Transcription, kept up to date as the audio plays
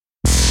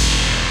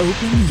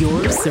Open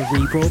your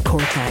cerebral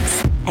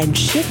cortex and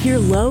shift your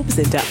lobes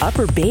into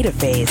upper beta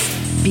phase,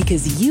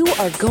 because you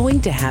are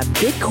going to have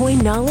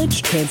Bitcoin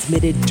knowledge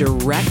transmitted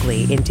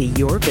directly into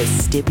your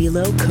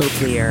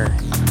vestibulocochlear.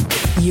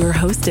 Your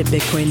host at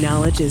Bitcoin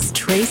Knowledge is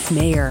Trace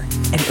Mayer,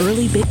 an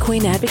early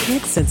Bitcoin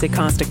advocate since it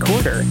cost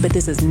 $0.25, but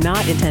this is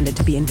not intended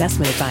to be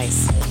investment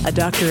advice. A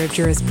doctor of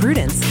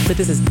jurisprudence, but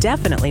this is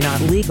definitely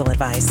not legal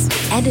advice.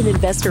 And an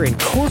investor in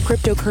core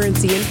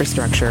cryptocurrency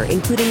infrastructure,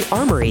 including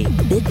Armory,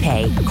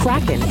 BitPay,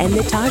 Kraken, and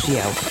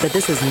Mitagio, but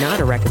this is not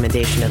a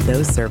recommendation of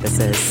those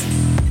services.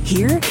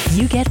 Here,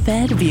 you get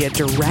fed via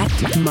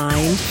direct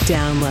mind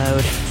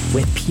download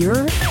with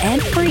pure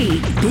and free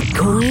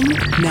Bitcoin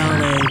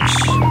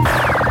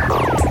knowledge.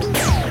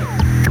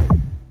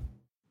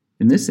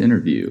 In this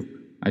interview,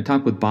 I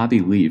talk with Bobby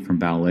Lee from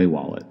Ballet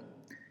Wallet.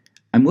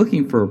 I'm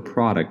looking for a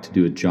product to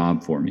do a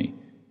job for me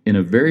in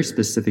a very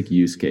specific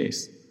use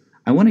case.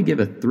 I want to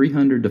give a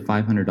 $300 to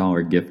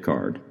 $500 gift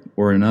card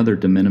or another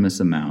de minimis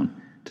amount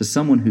to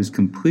someone who's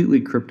completely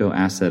crypto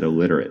asset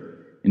illiterate.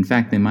 In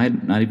fact, they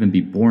might not even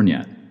be born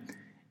yet.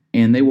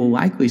 And they will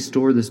likely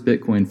store this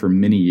Bitcoin for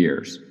many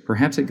years.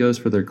 Perhaps it goes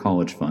for their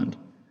college fund.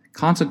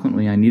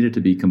 Consequently, I need it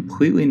to be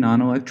completely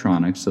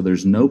non-electronic so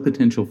there's no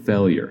potential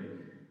failure.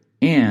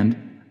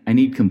 And I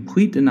need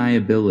complete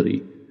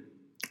deniability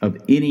of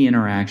any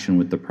interaction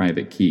with the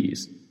private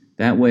keys.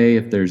 That way,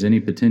 if there's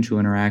any potential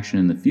interaction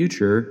in the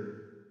future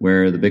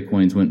where the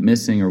Bitcoins went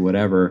missing or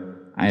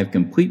whatever, I have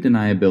complete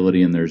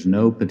deniability and there's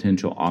no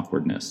potential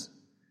awkwardness.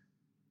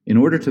 In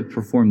order to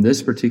perform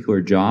this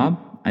particular job,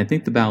 I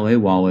think the Ballet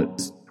Wallet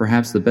is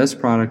perhaps the best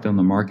product on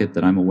the market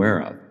that I'm aware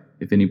of.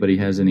 If anybody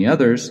has any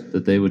others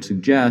that they would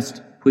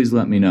suggest, please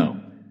let me know.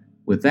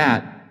 With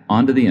that,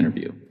 on to the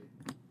interview.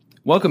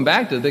 Welcome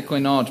back to the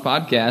Bitcoin Knowledge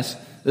Podcast.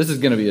 This is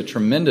going to be a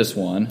tremendous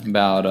one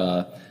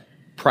about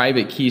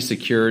private key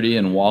security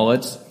and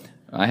wallets.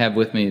 I have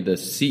with me the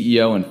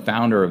CEO and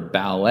founder of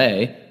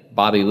Ballet,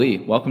 Bobby Lee.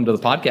 Welcome to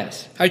the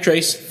podcast. Hi,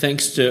 Trace.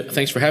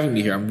 Thanks for having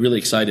me here. I'm really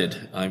excited.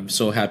 I'm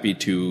so happy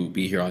to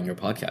be here on your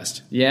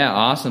podcast. Yeah,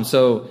 awesome.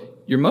 So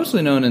you're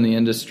mostly known in the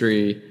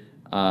industry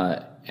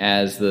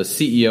as the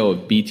CEO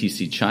of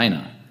BTC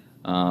China.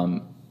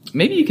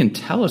 Maybe you can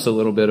tell us a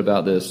little bit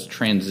about this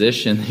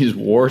transition, these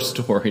war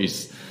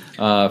stories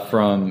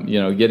from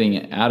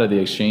getting out of the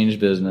exchange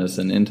business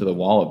and into the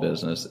wallet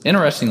business.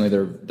 Interestingly,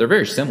 they're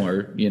very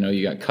similar.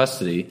 You got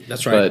custody.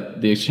 That's right.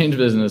 But the exchange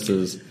business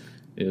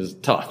is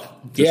tough,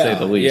 to say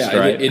the least,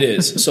 right? It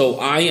is. So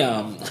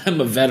I'm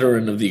a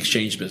veteran of the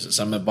exchange business.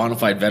 I'm a bona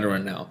fide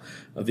veteran now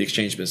of the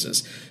exchange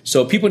business.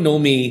 So people know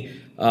me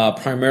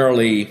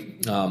primarily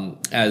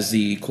as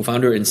the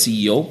co-founder and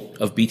CEO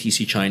of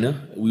BTC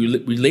China. We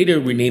later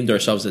renamed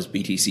ourselves as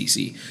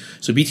BTCC.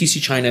 So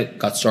BTC China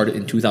got started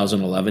in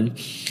 2011,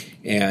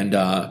 and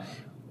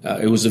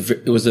it was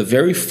the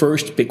very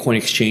first Bitcoin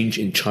exchange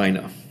in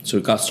China. So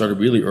it got started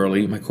really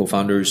early. My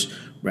co-founders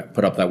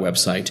put up that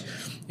website.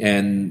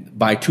 And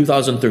by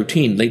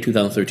 2013, late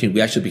 2013,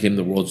 we actually became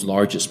the world's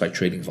largest by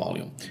trading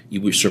volume.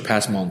 We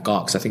surpassed Mt.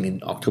 Gox, I think,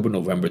 in October,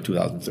 November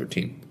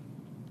 2013.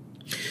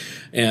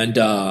 And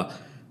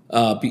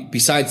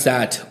besides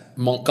that,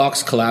 Mt.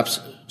 Gox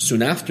collapsed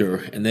soon after,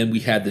 and then we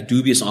had the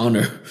dubious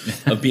honor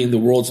of being the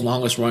world's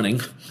longest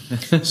running.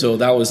 So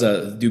that was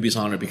a dubious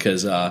honor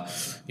because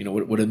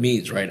what it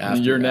means, right?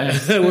 After you're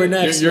next. We're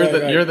next.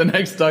 You're the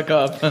next stuck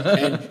up.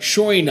 And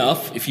sure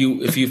enough, if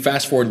you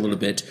fast forward a little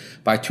bit,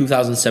 by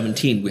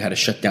 2017 we had to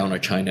shut down our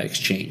China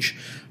exchange.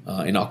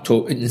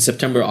 In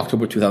September,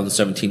 October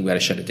 2017, we had to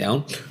shut it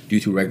down due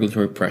to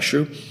regulatory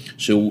pressure.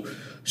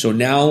 So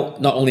now,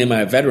 not only am I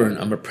a veteran,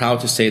 I'm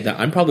proud to say that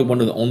I'm probably one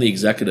of the only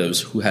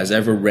executives who has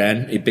ever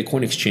ran a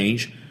Bitcoin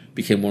exchange,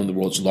 became one of the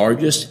world's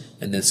largest,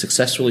 and then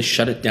successfully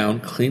shut it down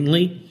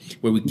cleanly,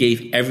 where we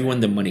gave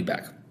everyone their money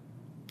back.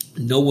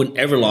 No one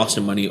ever lost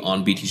their money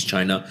on BTC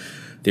China.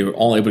 They were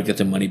all able to get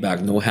their money back,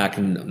 no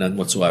hacking, none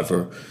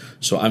whatsoever.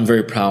 So I'm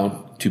very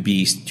proud to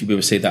be able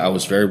to say that I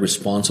was very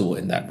responsible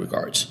in that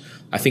regards.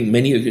 I think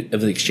many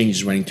of the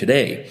exchanges running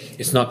today,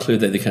 it's not clear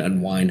that they can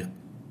unwind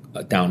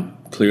down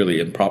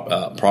clearly and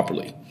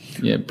properly.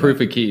 Yeah,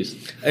 proof of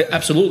keys.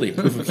 Absolutely,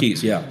 proof of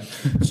keys. Yeah.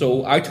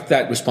 So I took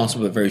that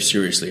responsibility very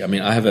seriously. I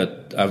mean, I have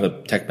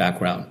a tech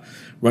background.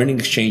 Running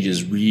exchange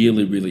is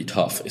really, really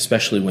tough,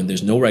 especially when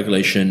there's no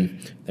regulation.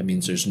 That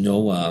means there's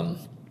no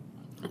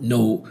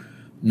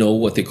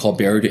what they call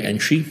barrier to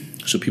entry.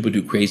 So people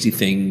do crazy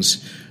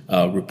things,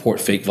 report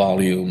fake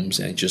volumes,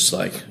 and just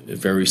like a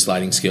very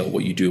sliding scale,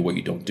 what you do, what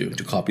you don't do,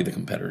 to copy the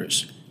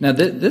competitors. Now,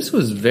 this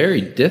was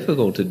very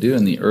difficult to do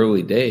in the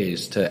early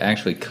days, to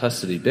actually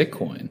custody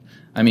Bitcoin.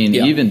 I mean,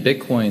 even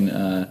Bitcoin,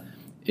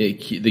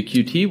 the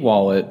Qt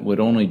wallet would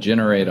only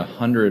generate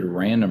 100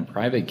 random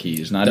private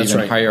keys, not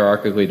even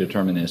hierarchically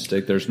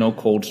deterministic. There's no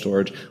cold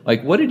storage.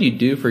 Like, what did you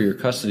do for your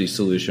custody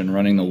solution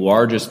running the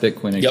largest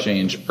Bitcoin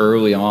exchange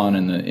early on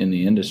in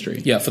the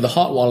industry? Yeah, for the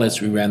hot wallets,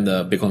 we ran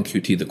the Bitcoin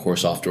Qt, the core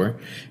software,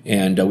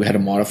 and we had to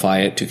modify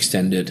it to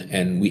extend it,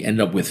 and we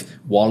ended up with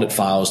wallet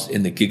files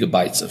in the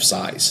gigabytes of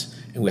size.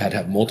 and we had to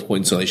have multiple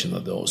installations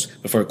of those.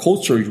 But for our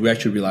cold storage, we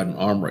actually relied on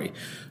Armory.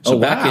 So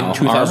back wow. in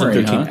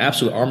 2013, Armory, huh?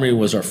 absolutely, Armory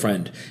was our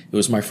friend. It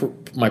was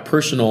my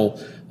personal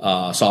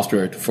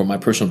software for my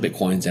personal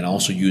Bitcoins, and I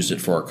also used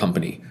it for our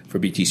company, for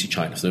BTC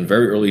China. So in the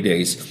very early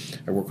days,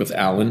 I worked with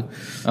Alan.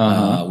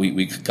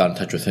 We got in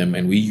touch with him,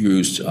 and we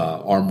used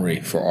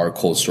Armory for our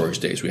cold storage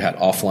days. We had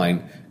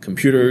offline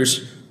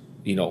computers,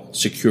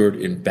 secured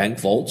in bank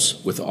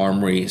vaults with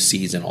Armory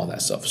seeds and all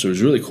that stuff. So it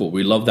was really cool.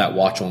 We love that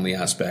watch-only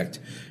aspect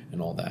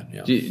and all that.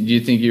 Yeah. Do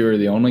you think you were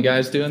the only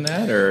guys doing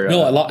that, or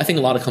no? I think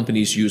a lot of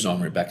companies use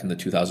Armory back in the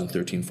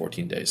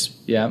 2013-14 days.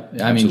 Yeah,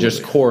 Absolutely. I mean,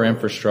 just core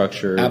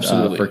infrastructure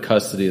Absolutely. For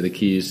custody of the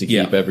keys to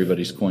keep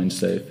everybody's coins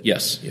safe.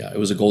 Yes, yeah, it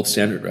was a gold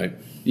standard, right?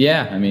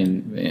 Yeah, I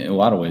mean, in a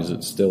lot of ways,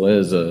 it still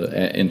is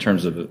in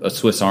terms of a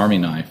Swiss Army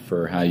knife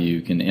for how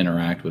you can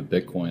interact with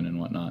Bitcoin and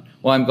whatnot.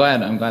 Well, I'm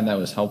glad that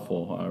was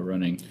helpful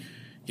running.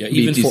 Yeah,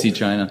 BTC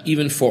China.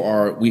 Even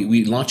for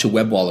we launched a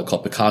web wallet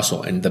called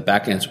Picasso, and the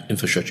backend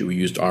infrastructure we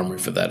used Armory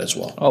for that as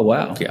well. Oh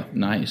wow! Yeah,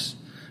 nice.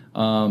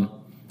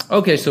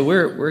 Okay, so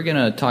we're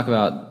gonna talk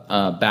about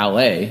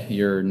Ballet,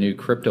 your new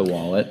crypto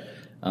wallet.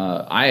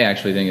 I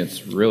actually think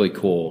it's really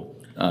cool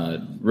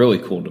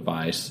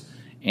device.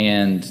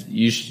 And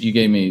you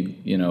gave me,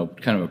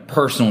 kind of a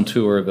personal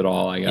tour of it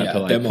all. I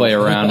got to play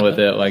around with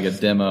it like a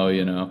demo,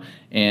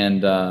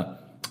 And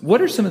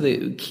what are some of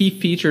the key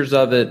features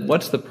of it?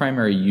 What's the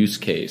primary use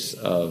case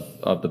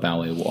of the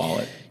Ballet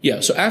wallet?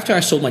 Yeah, so after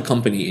I sold my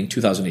company in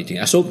 2018,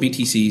 I sold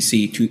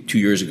BTCC two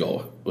years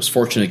ago. I was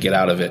fortunate to get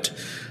out of it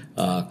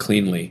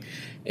cleanly.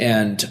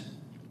 And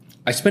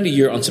I spent a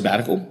year on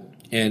sabbatical.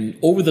 And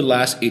over the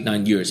last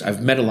 8-9 years,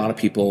 I've met a lot of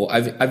people.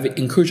 I've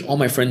encouraged all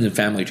my friends and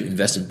family to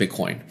invest in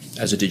Bitcoin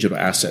as a digital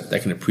asset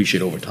that can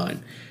appreciate over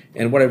time.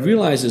 And what I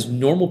realized is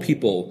normal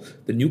people,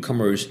 the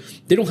newcomers,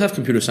 they don't have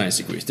computer science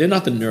degrees. They're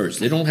not the nerds.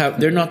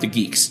 They're not the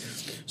geeks.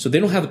 So they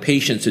don't have the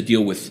patience to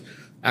deal with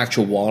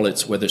actual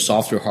wallets, whether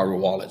software or hardware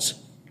wallets.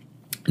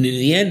 And in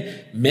the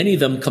end, many of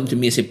them come to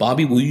me and say,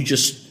 Bobby, will you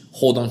just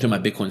hold on to my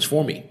Bitcoins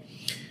for me?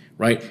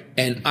 Right?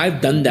 And I've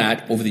done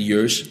that over the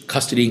years,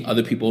 custodying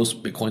other people's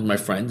Bitcoins, my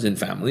friends and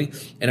family.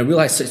 And I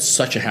realized it's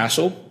such a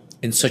hassle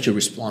and such a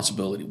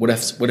responsibility. What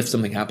if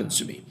something happens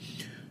to me?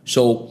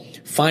 So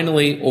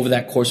finally, over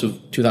that course of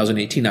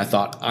 2018, I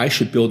thought I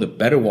should build a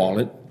better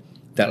wallet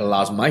that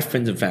allows my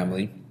friends and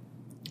family,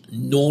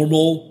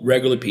 normal,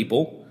 regular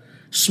people,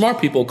 smart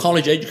people,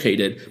 college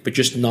educated, but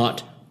just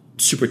not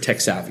super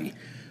tech savvy,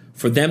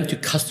 for them to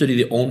custody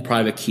their own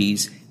private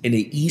keys in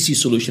an easy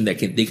solution that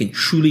they can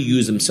truly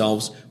use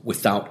themselves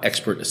without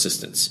expert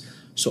assistance.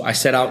 So I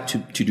set out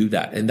to do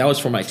that. And that was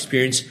from my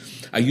experience.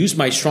 I used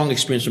my strong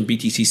experience from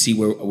BTCC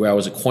where I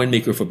was a coin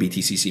maker for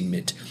BTCC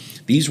Mint.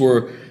 These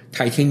were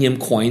titanium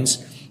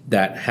coins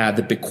that had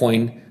the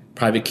Bitcoin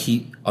private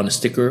key on a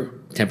sticker,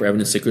 tamper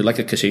evidence sticker, like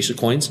a Cassacia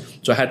coins.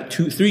 So I had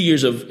 2-3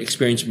 years of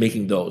experience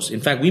making those.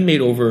 In fact, we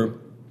made over,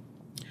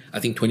 I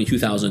think,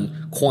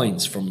 22,000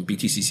 coins from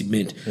BTCC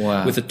Mint.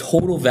 Wow. With a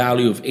total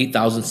value of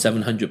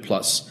 8,700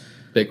 plus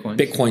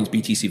Bitcoin's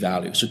BTC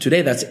value. So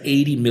today that's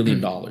 $80 million.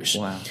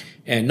 Wow.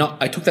 And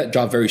I took that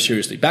job very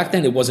seriously. Back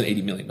then it wasn't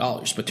 $80 million,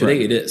 but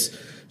today it is.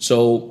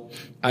 So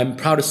I'm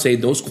proud to say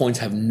those coins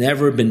have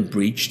never been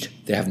breached.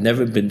 They have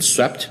never been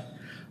swept,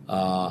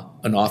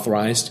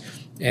 unauthorized.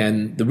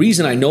 And the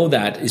reason I know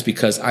that is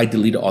because I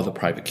deleted all the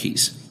private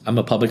keys. I'm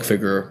a public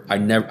figure. I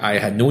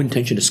had no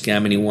intention to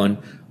scam anyone.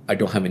 I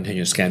don't have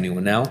intention to scam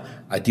anyone now.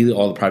 I delete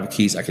all the private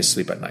keys. I can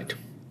sleep at night.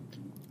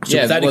 So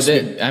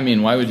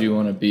why would you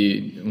want to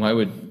be? Why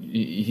would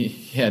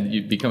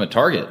you become a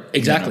target?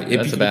 Exactly,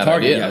 That's a bad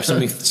target. idea. Yeah, if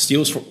somebody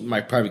steals from my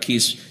private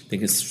keys, they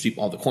can sweep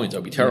all the coins. That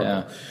would be terrible.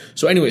 Yeah.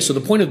 So anyway, so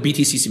the point of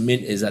BTCC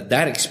Mint is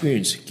that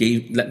experience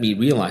let me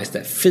realize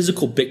that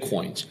physical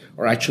Bitcoins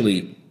are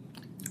actually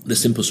the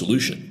simple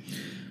solution.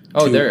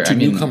 To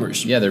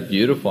newcomers. Yeah, they're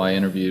beautiful. I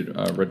interviewed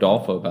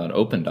Rodolfo about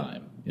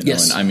OpenDime.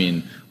 Yes,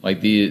 and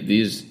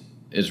these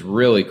is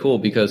really cool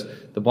because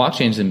the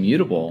blockchain is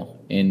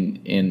immutable, and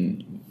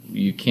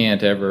you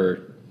can't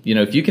ever,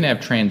 if you can have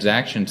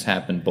transactions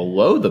happen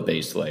below the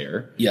base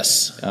layer.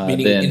 Yes,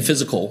 meaning in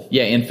physical.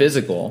 Yeah, in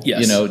physical.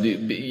 Yes.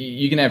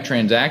 You can have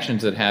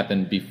transactions that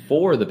happen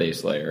before the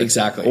base layer.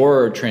 Exactly.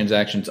 Or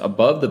transactions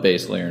above the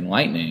base layer in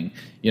Lightning.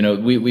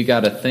 We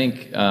got to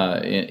think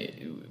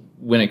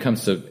when it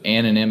comes to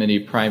anonymity,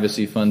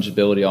 privacy,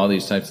 fungibility, all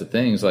these types of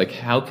things, like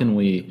how can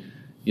we,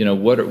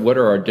 what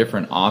are our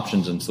different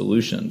options and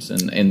solutions?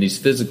 And these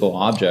physical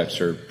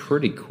objects are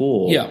pretty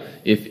cool. Yeah.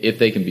 If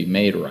they can be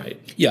made right.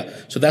 Yeah.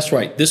 So that's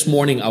right. This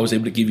morning I was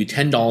able to give you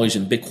 $10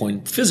 in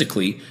Bitcoin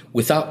physically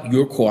without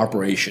your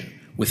cooperation,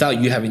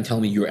 without you having to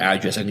tell me your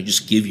address. I can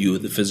just give you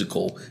the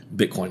physical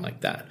Bitcoin like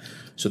that.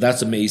 So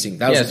that's amazing.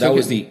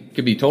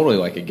 Could be totally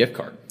like a gift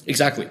card.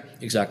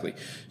 Exactly.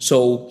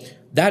 So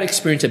that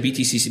experience at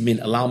BTCC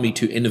Mint allowed me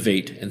to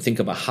innovate and think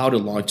about how to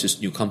launch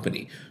this new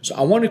company. So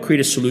I want to create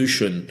a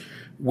solution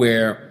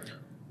where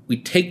we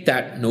take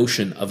that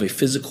notion of a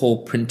physical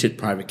printed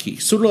private key,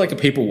 sort of like a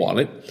paper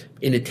wallet,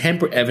 in a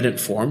tamper-evident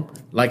form,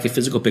 like a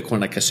physical Bitcoin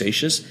like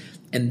Cassacia's,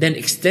 and then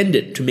extend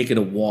it to make it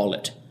a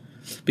wallet.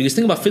 Because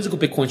think about physical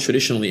Bitcoins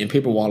traditionally in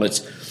paper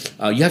wallets,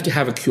 you have to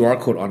have a QR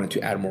code on it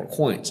to add more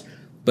coins.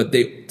 But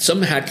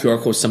some had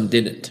QR codes, some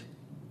didn't.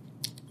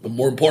 But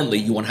more importantly,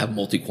 you want to have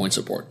multi-coin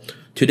support.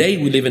 Today,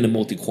 we live in a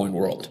multi-coin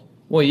world.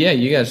 Well, yeah,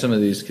 you got some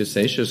of these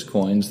capacious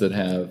coins that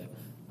have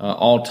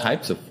all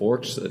types of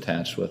forks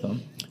attached with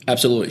them.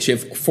 Absolutely. So you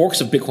have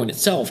forks of Bitcoin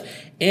itself,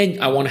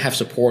 and I want to have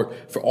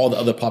support for all the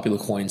other popular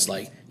coins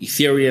like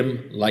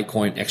Ethereum,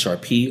 Litecoin,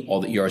 XRP,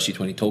 all the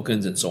ERC20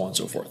 tokens, and so on and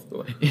so forth.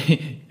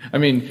 I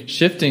mean,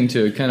 shifting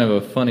to kind of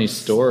a funny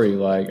story,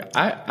 like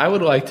I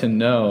would like to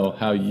know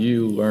how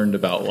you learned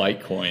about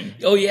Litecoin.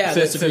 Oh yeah,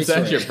 since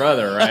that's your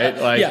brother, right?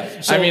 Like,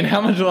 yeah. So, I mean,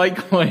 how much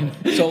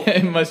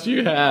Litecoin must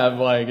you have?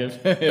 Like,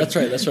 if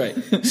that's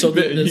right. So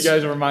you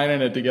guys were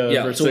mining it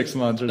together for 6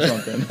 months or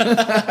something.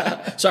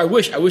 So I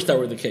wish that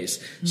were the case.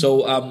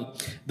 So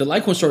the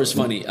Litecoin story is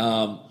funny.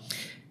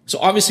 So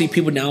obviously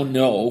people now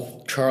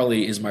know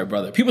Charlie is my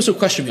brother. People still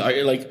question me, are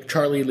you like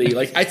Charlie Lee?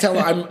 Like I tell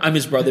them I'm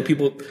his brother.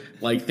 People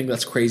like think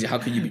that's crazy. How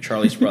could you be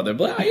Charlie's brother?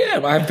 But I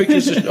am. I have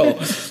pictures to show.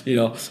 You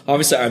know,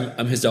 obviously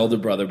I'm his elder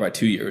brother by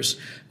 2 years.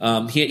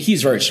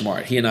 He's very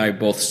smart. He and I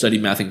both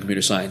studied math and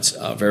computer science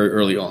very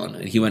early on.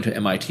 And he went to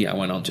MIT. I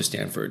went on to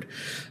Stanford.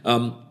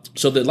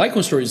 So the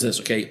Litecoin story is this,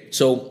 okay?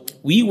 So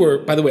we were,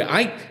 by the way,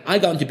 I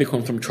got into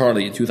Bitcoin from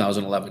Charlie in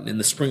 2011, in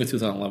the spring of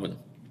 2011.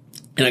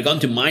 And I got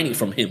into mining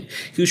from him.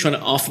 He was trying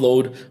to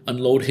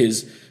unload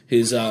his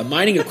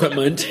mining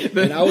equipment,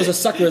 and I was a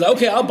sucker. Like,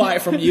 okay, I'll buy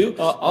it from you.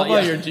 I'll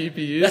buy your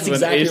GPUs. That's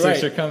exactly when ASICs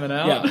right. are coming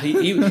out. Yeah,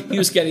 he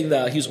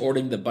was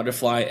ordering the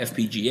Butterfly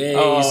FPGAs.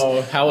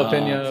 Oh,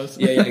 jalapenos.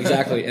 Yeah,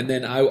 exactly. And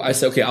then I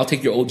said, okay, I'll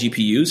take your old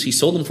GPUs. He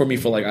sold them for me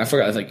for like, I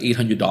forgot, it was like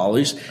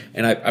 $800,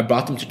 and I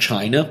brought them to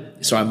China.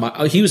 So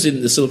he was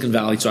in the Silicon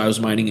Valley, so I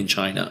was mining in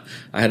China.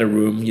 I had a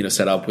room,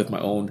 set up with my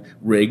own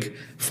rig,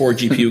 4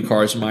 GPU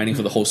cards, mining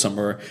for the whole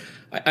summer.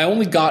 I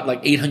only got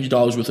like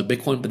 $800 worth of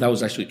Bitcoin, but that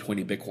was actually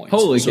 20 Bitcoins.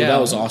 Holy so cow.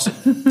 That was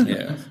awesome.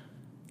 Yeah.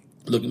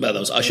 Looking back,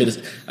 I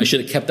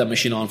should have kept that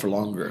machine on for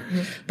longer.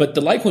 But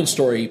the Litecoin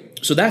story,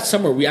 so that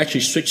summer we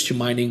actually switched to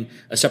mining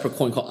a separate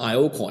coin called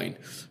IO coin.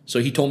 So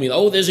he told me,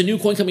 there's a new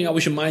coin coming out,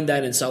 we should mine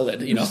that and sell it,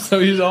 So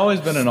he's always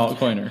been an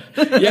altcoiner.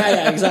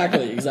 Yeah,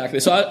 exactly.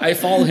 So I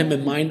followed him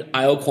and mined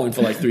IO coin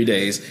for like 3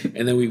 days,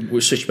 and then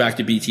we switched back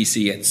to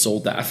BTC and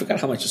sold that. I forgot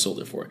how much I sold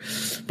it for,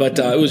 but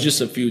it was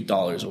just a few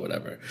dollars or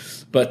whatever.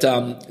 But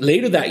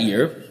later that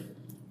year,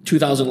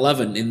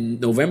 2011, in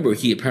November,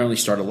 he apparently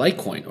started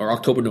Litecoin, or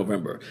October,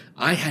 November.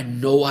 I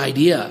had no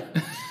idea.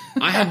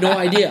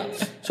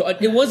 So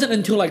it wasn't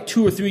until like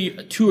 2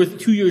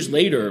 years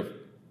later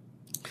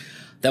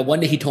that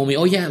one day he told me,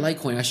 oh yeah,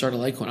 Litecoin, I started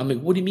Litecoin. I'm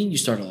like, what do you mean you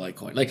started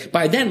Litecoin? Like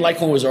by then,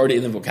 Litecoin was already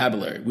in the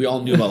vocabulary. We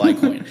all knew about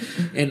Litecoin.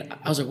 And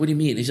I was like, what do you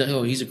mean? He's like,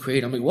 oh, he's a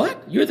creator. I'm like,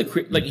 what? You're the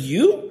creator? Like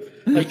you?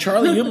 Like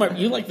Charlie, you're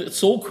like the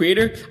sole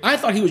creator? I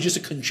thought he was just a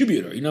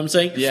contributor. You know what I'm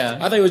saying? Yeah.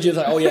 I thought he was just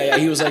like, oh yeah,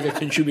 he was like a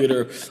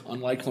contributor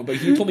on Litecoin. But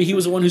he told me he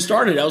was the one who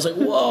started it. I was like,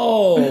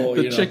 whoa.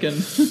 The chicken.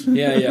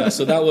 Yeah.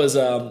 So that was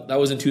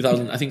in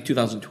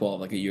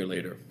 2012, like a year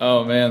later.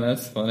 Oh man,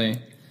 that's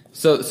funny.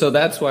 So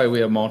that's why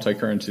we have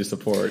multi-currency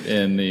support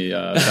in the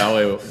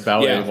Ballet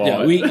wallet.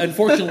 Yeah. We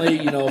unfortunately,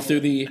 through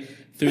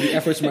the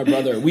efforts of my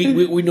brother,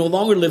 we no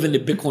longer live in the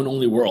Bitcoin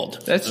only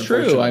world. That's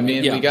true. I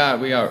mean, we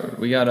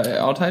got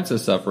all types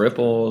of stuff,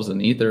 ripples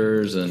and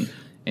ethers and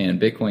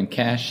Bitcoin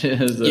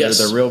cashes that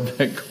are the real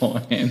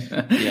Bitcoin.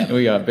 Yeah.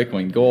 We got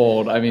Bitcoin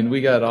gold. I mean,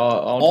 we got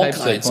all types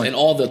kinds, of and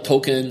all the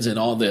tokens and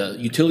all the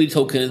utility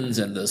tokens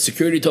and the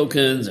security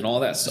tokens and all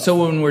that stuff.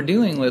 So when we're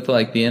dealing with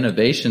like the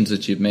innovations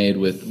that you've made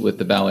with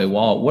the Ballet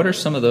wallet, what are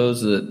some of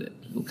those that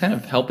kind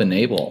of help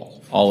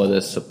enable all of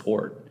this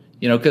support?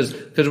 Because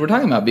we're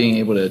talking about being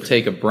able to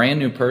take a brand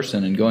new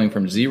person and going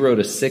from 0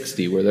 to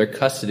 60, where they're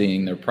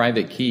custodying their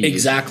private keys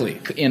exactly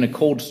in a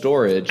cold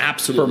storage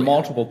Absolutely. For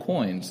multiple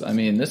coins. I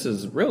mean, this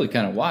is really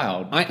kind of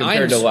wild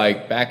compared to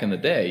like back in the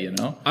day.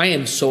 I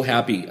am so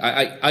happy.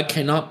 I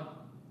cannot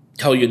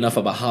tell you enough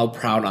about how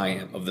proud I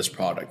am of this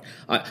product.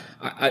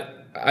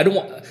 I don't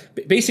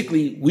want.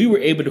 Basically, we were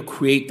able to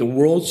create the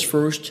world's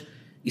first.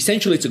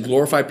 Essentially, it's a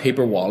glorified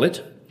paper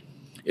wallet.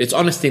 It's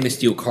on a stainless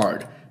steel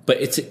card. But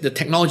the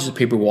technology is a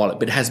paper wallet,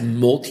 but it has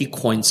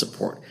multi-coin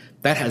support.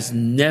 That has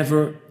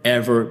never,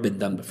 ever been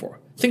done before.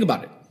 Think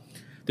about it.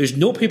 There's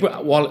no paper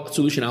wallet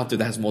solution out there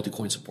that has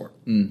multi-coin support.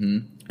 Mm-hmm.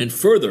 And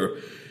further,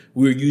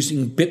 we're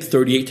using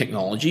BIP38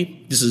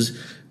 technology. This is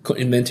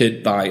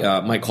invented by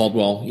Mike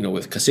Caldwell,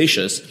 with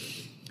Casasius.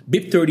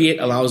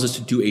 BIP38 allows us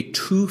to do a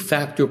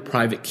 2-factor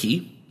private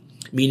key,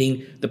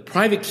 meaning the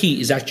private key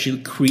is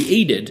actually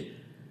created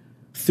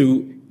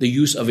through the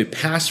use of a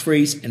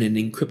passphrase and an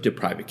encrypted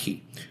private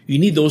key. You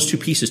need those 2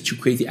 pieces to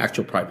create the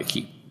actual private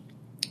key.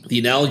 The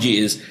analogy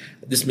is,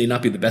 this may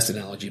not be the best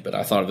analogy, but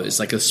I thought of it. It's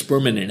like a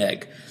sperm and an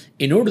egg.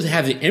 In order to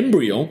have the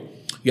embryo,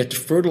 you have to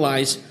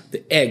fertilize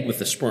the egg with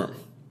the sperm.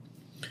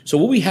 So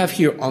what we have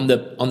here on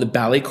the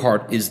Ballet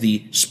card is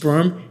the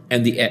sperm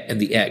and the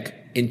egg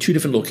in 2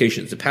 different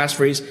locations, the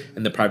passphrase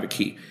and the private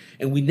key.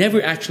 And we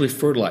never actually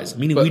fertilize,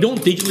 meaning we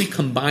don't digitally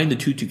combine the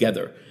 2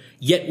 together.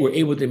 yet we're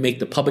able to make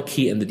the public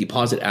key and the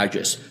deposit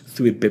address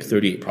through a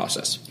BIP38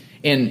 process.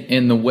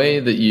 And the way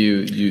that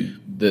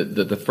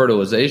the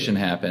fertilization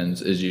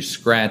happens is you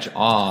scratch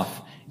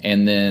off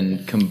and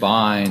then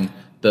combine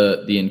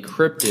the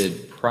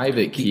encrypted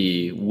private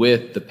key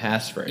with the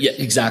passphrase. Yeah,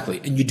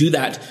 exactly. And you do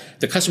that,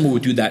 the customer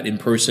would do that in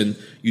person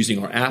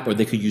using our app, or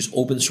they could use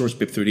open source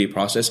BIP38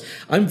 process.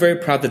 I'm very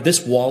proud that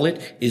this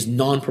wallet is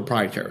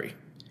non-proprietary,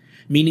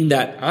 meaning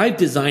that I've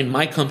designed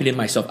my company and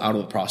myself out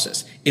of the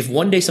process. If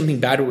one day something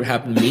bad would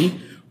happen to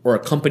me or a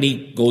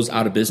company goes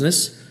out of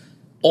business,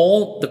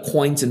 all the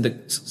coins and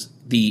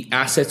the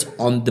assets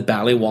on the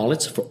Ballet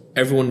wallets for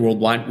everyone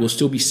worldwide will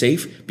still be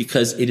safe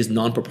because it is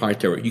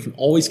non-proprietary. You can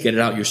always get it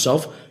out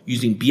yourself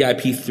using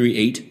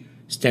BIP38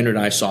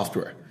 standardized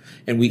software.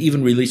 And we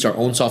even released our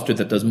own software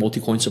that does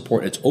multi-coin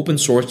support. It's open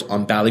source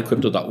on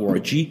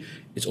balletcrypto.org.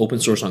 It's open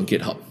source on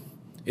GitHub.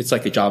 It's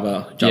like a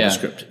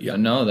JavaScript. Yeah.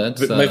 No,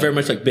 that's very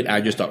much like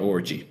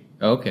bitaddress.org.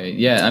 Okay.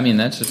 Yeah. I mean,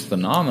 that's just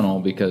phenomenal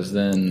because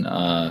then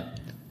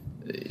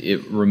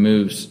it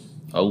removes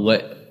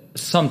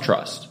some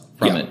trust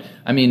from it.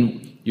 I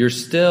mean, you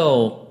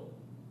still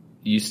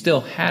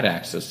had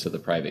access to the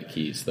private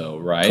keys, though,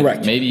 right?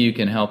 Correct. Maybe you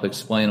can help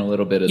explain a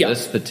little bit of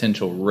this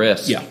potential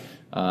risk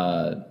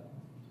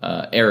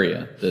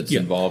area that's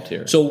involved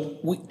here.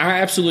 So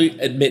I absolutely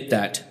admit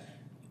that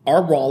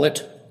our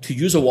wallet, to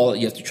use a wallet,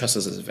 you have to trust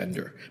us as a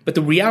vendor. But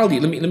the reality,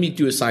 let me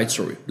do a side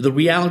story. The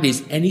reality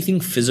is anything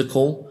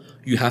physical,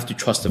 you have to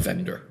trust a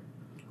vendor.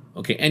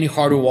 Okay, any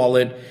hardware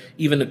wallet,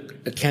 even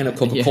a can of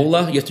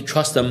Coca-Cola, you have to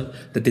trust them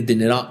that they did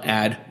not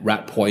add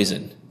rat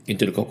poison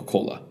into the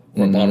Coca-Cola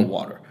or a bottle of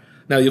water.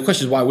 Now, your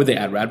question is, why would they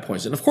add rat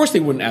poison? Of course they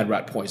wouldn't add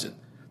rat poison.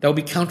 That would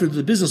be counter to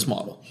the business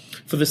model.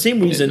 For the same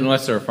reason...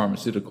 Unless they're a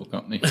pharmaceutical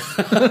company.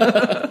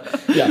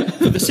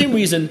 For the same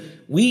reason,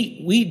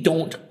 we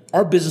don't...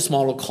 Our business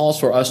model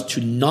calls for us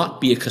to not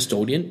be a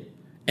custodian,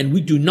 and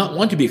we do not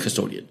want to be a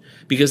custodian.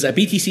 Because at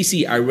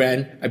BTCC,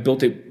 I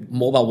built a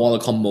mobile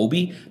wallet called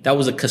Mobi. That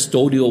was a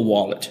custodial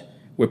wallet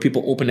where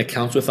people open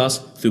accounts with us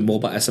through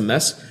mobile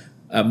SMS,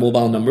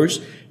 mobile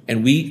numbers,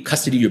 and we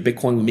custody your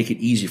Bitcoin. We make it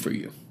easy for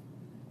you.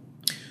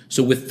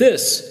 So with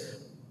this,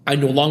 I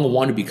no longer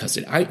want to be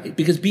custody.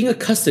 Because being a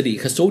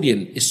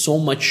custodian is so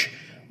much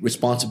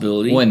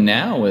responsibility. Well,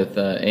 now with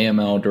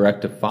AML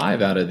Directive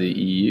 5 out of the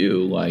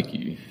EU, like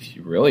you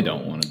really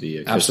don't want to be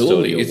a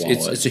custodial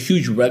wallet. It's a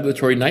huge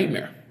regulatory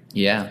nightmare.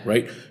 Yeah.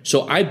 Right?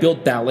 So I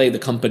built Ballet, the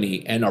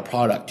company, and our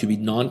product to be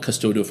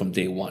non-custodial from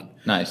day one.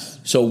 Nice.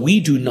 So we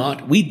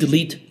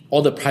delete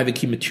all the private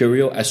key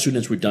material as soon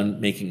as we're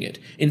done making it.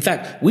 In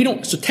fact,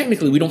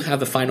 technically we don't have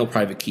the final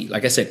private key.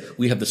 Like I said,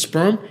 we have the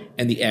sperm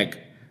and the egg,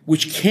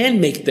 which can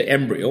make the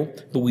embryo,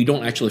 but we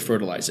don't actually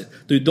fertilize it.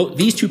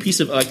 These two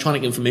pieces of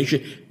electronic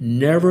information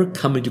never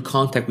come into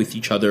contact with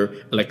each other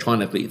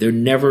electronically. They're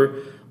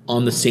never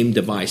on the same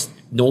device.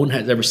 No one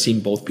has ever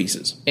seen both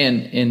pieces.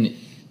 And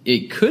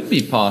it could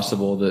be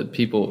possible that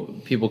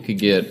people could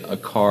get a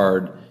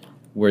card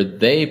where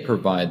they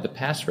provide the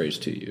passphrase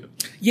to you.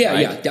 Yeah,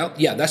 right?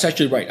 yeah, that's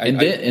actually right.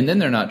 And then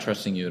they're not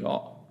trusting you at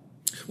all.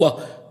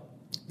 Well,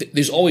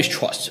 there's always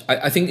trust.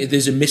 I think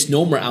there's a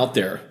misnomer out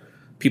there.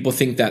 People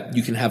think that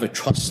you can have a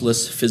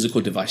trustless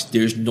physical device.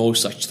 There's no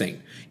such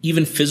thing.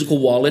 Even physical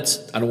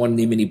wallets, I don't want to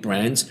name any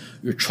brands,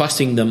 you're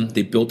trusting them.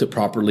 They built it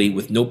properly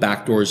with no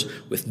backdoors,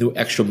 with no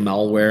extra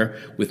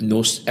malware, with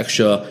no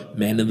extra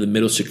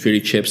man-in-the-middle security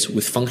chips,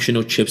 with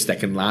functional chips that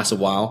can last a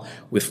while,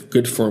 with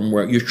good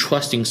firmware. You're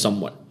trusting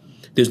someone.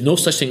 There's no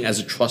such thing as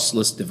a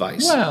trustless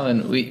device. Well,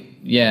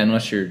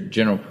 unless you're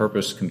general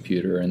purpose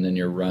computer and then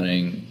you're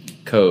running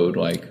code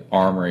like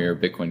Armory or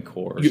Bitcoin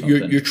Core or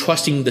something. You're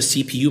trusting the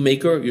CPU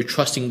maker. You're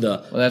trusting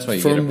the Well, that's why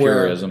you firmware. get a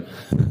purism.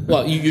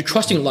 Well, you're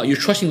trusting a lot. You're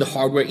trusting the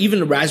hardware, even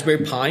the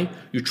Raspberry Pi.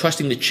 You're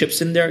trusting the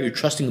chips in there. You're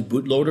trusting the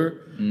bootloader.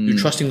 You're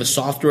trusting the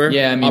software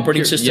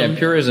operating system. Yeah,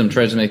 purism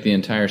tries to make the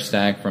entire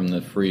stack from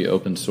the free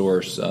open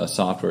source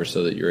software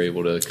so that you're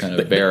able to kind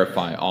of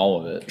verify all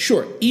of it.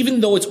 Sure.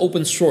 Even though it's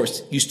open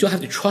source, you still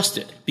have to trust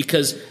it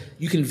because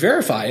you can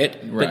verify it,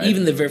 Right. but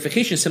even the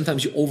verification,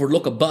 sometimes you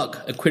overlook a bug,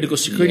 a critical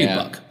security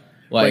bug.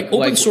 Like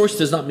open source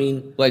does not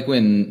mean like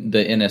when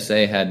the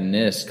NSA had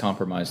NIST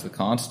compromise the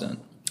constant.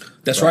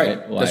 That's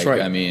right. That's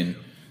right. I mean,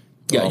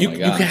 yeah, you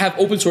can have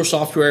open source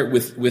software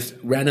with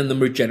random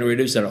number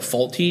generators that are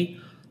faulty,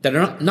 that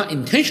are not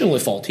intentionally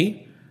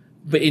faulty,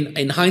 but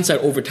in hindsight,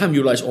 over time,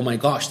 you realize, oh my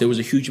gosh, there was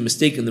a huge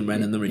mistake in the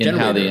random number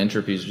generator. How the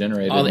entropy is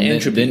generated.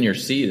 Then your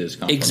seed is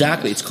compromised.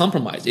 Exactly, it's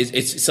compromised.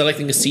 It's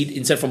selecting a seed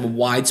instead from a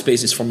wide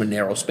space, it's from a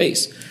narrow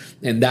space,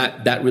 and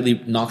that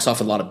really knocks off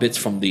a lot of bits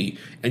from the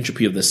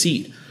entropy of the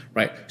seed.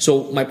 Right.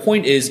 So my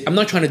point is, I'm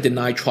not trying to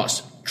deny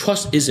trust.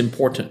 Trust is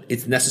important.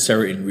 It's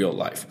necessary in real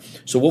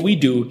life. So what we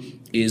do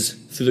is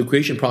through the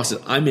creation process,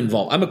 I'm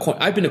involved.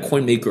 I've been a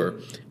coin maker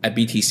at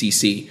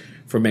BTCC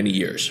for many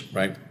years.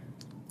 Right.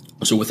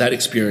 So with that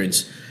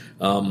experience,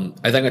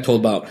 I think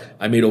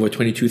I made over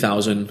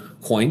 22,000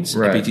 coins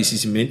at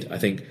BTCC Mint. I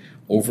think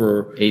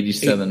over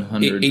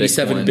 8,700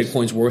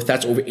 Bitcoins worth.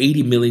 That's over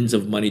 80 millions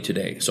of money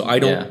today. So I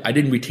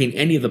didn't retain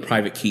any of the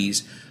private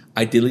keys.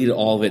 I deleted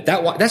all of it.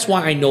 That's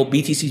why I know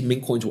BTC's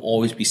mint coins will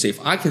always be safe.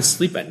 I can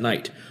sleep at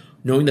night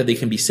knowing that they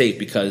can be safe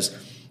because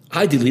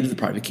I deleted the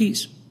private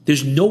keys.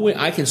 There's no way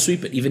I can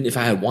sweep it even if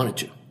I had wanted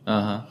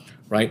to.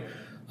 Right?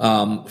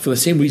 For the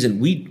same reason,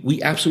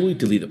 we absolutely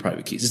delete the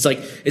private keys. It's like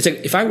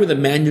if I were the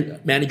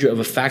manager of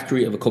a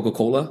factory of a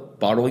Coca-Cola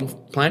bottling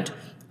plant,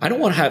 I don't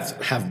want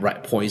to have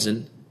rat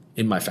poison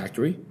in my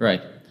factory.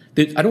 Right.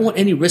 I don't want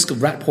any risk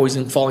of rat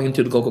poison falling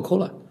into the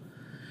Coca-Cola.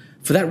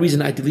 For that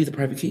reason, I delete the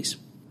private keys.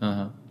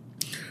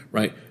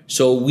 Right?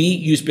 So we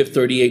use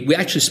BIP38. We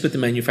actually split the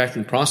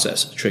manufacturing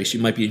process. Trace, you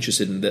might be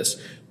interested in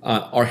this.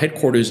 Our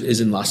headquarters is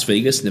in Las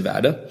Vegas,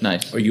 Nevada.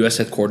 Nice. Our U.S.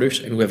 headquarters.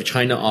 And we have a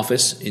China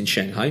office in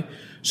Shanghai.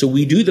 So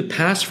we do the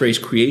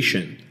passphrase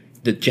creation,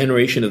 the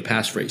generation of the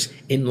passphrase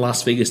in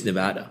Las Vegas,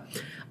 Nevada.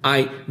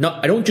 I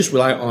don't just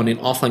rely on an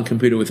offline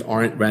computer with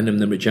random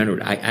number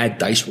generator. I add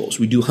dice rolls.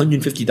 We do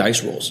 150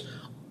 dice rolls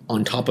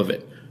on top of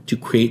it to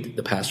create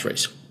the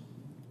passphrase.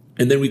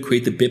 And then we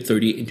create the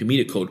BIP38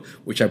 intermediate code,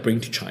 which I bring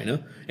to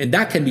China. And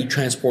that can be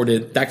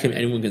transported.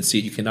 Anyone can see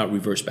it. You cannot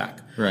reverse back.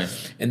 Right.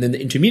 And then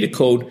the intermediate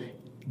code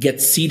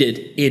gets seeded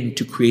in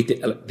to create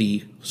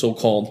the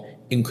so-called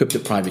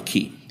encrypted private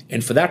key.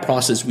 And for that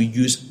process,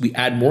 we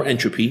add more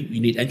entropy. You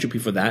need entropy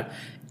for that.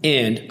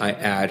 And I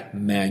add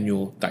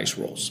manual dice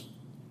rolls.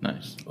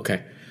 Nice.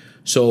 Okay.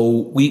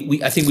 So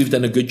I think we've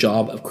done a good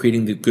job of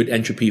creating the good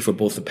entropy for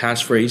both the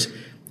passphrase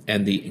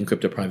and the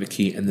encrypted private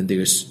key. And then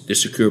there's the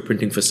secure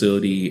printing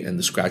facility and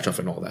the scratch off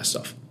and all that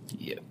stuff.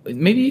 Yeah.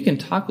 Maybe you can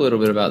talk a little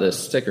bit about this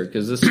sticker,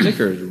 because this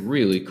sticker is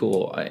really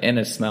cool and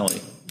it's smelly.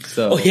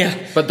 So,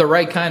 but the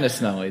right kind of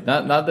smelly,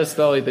 not the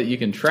smelly that you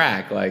can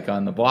track like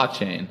on the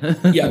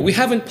blockchain. Yeah, we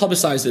haven't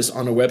publicized this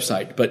on our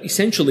website, but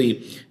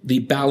essentially the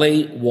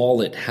Ballet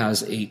wallet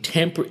has a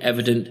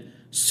tamper-evident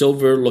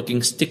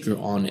silver-looking sticker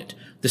on it.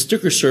 The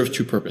sticker serves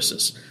two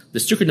purposes. The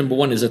sticker number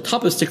one is the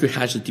top of the sticker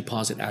has the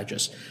deposit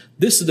address.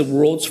 This is the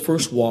world's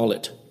first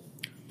wallet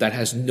that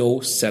has no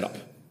setup.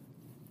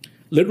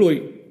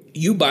 Literally,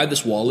 you buy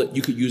this wallet,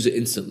 you could use it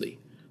instantly.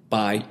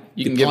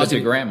 You can give it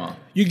to grandma.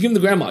 You can give it to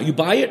grandma. You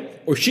buy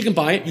it, or she can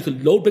buy it. You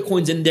can load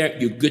Bitcoins in there.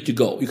 You're good to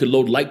go. You can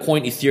load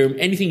Litecoin, Ethereum,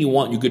 anything you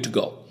want. You're good to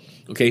go.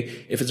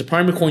 Okay. If it's a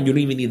primary coin, you don't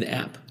even need the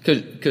app.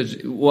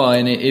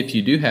 And if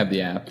you do have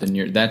the app,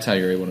 then that's how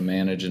you're able to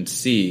manage and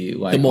see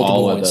like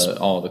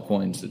all the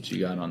coins that you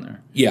got on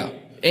there. Yeah.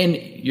 And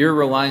you're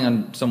relying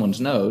on someone's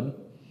node,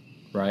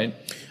 right?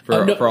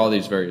 For all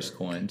these various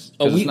coins.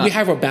 We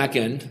have our back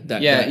end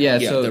that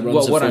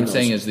what I'm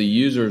saying is the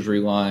user's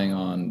relying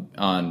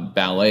on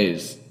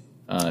Ballet's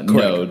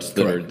nodes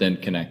that are then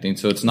connecting.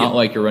 So it's not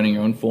like you're running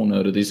your own full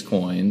node of these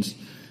coins.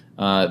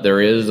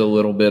 There is a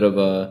little bit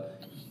of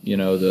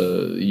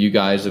you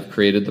guys have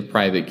created the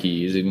private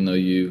keys, even though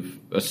you've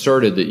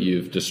asserted that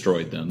you've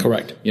destroyed them.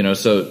 Correct.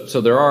 So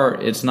there are.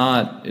 It's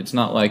not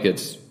like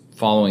it's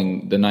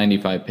following the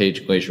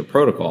 95-page Glacier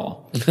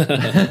protocol.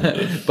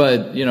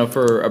 But,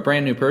 for a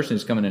brand new person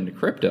who's coming into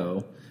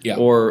crypto,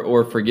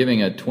 or for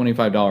giving a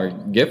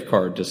 $25 gift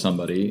card to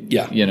somebody,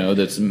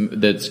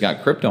 that's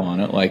got crypto on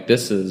it, like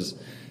this is,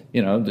 the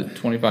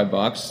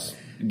 $25,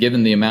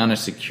 given the amount of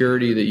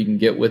security that you can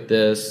get with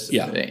this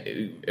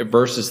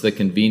versus the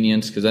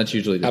convenience, because that's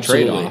usually the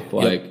trade-off.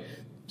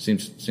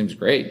 Seems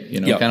great,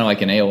 kind of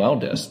like an AOL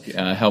disk,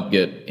 help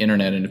get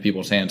internet into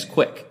people's hands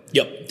quick.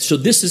 Yep. So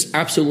this is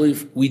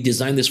absolutely, we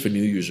designed this for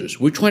new users.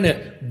 We're trying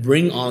to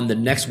bring on the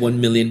next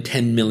 1 million,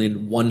 10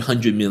 million,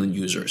 100 million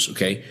users.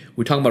 Okay.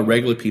 We're talking about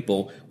regular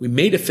people. We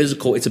made it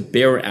physical. It's a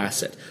bearer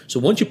asset. So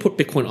once you put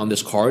Bitcoin on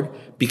this card,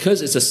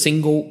 because it's a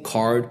single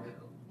card,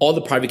 all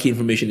the private key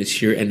information is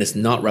here and it's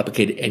not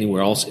replicated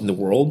anywhere else in the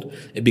world.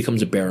 It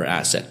becomes a bearer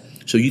asset.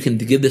 So you can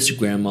give this to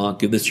grandma,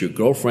 give this to your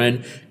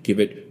girlfriend, give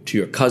it to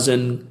your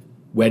cousin,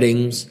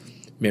 weddings,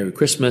 Merry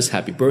Christmas,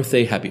 Happy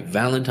Birthday, Happy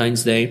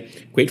Valentine's Day.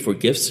 Great for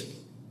gifts.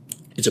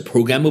 It's a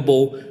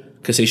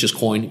programmable Cassatius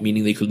coin,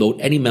 meaning they could load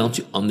any amount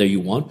on there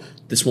you want.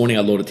 This morning I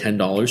loaded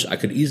 $10. I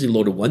could easily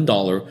load a $1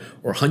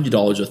 or $100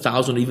 or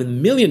 $1,000 or even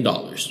 $1 million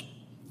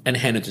and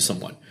hand it to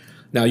someone.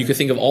 Now you can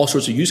think of all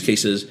sorts of use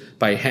cases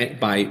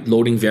by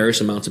loading various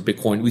amounts of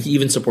Bitcoin. We can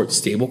even support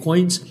stable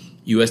coins,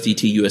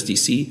 USDT,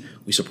 USDC.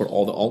 We support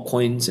all the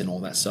altcoins and all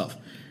that stuff.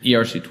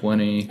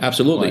 ERC20.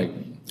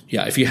 Absolutely.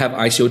 If you have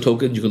ICO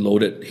tokens, you can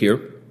load it here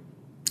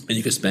and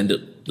you can spend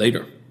it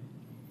later.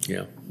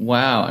 Yeah.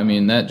 Wow. I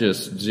mean, that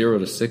just 0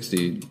 to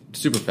 60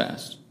 super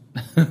fast.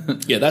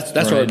 That's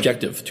right. Our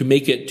objective,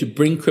 to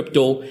bring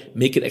crypto,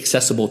 make it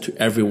accessible to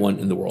everyone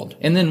in the world.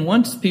 And then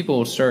once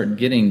people start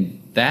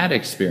getting that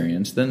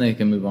experience, then they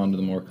can move on to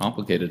the more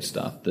complicated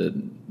stuff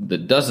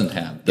that doesn't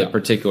have the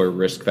particular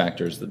risk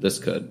factors that this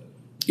could.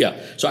 Yeah.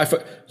 So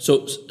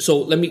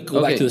let me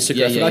go back to the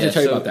sticker. I forgot to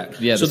tell you about that.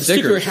 Yeah, so the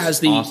sticker has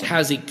the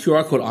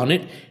QR code on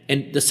it,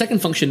 and the second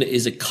function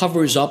is it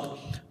covers up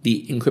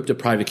the encrypted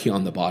private key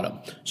on the bottom.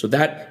 So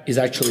that is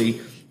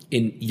actually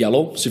in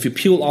yellow. So if you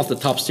peel off the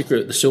top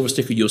sticker, the silver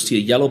sticker, you'll see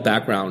a yellow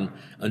background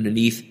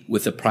underneath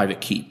with a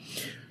private key.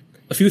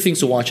 A few things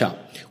to watch out.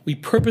 We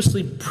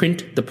purposely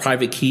print the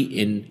private key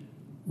in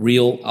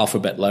real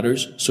alphabet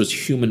letters so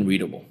it's human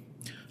readable.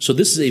 So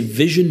this is a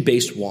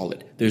vision-based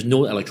wallet. There's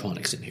no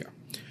electronics in here.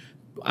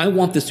 I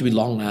want this to be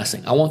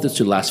long-lasting. I want this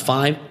to last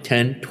 5,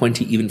 10,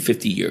 20, even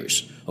 50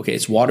 years. Okay,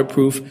 it's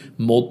waterproof,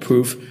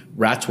 mold-proof.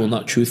 Rats will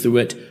not chew through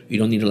it. You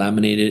don't need to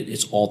laminate it.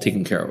 It's all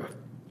taken care of.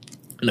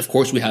 And of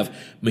course, we have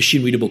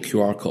machine-readable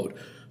QR code.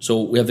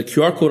 So we have the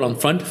QR code on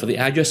front for the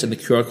address and the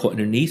QR code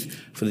underneath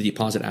for the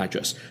deposit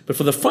address. But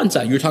for the front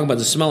side, you're talking about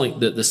the smelling,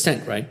 the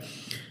scent, right?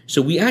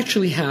 So we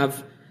actually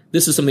have,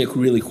 this is something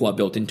really cool I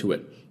built into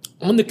it.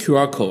 On the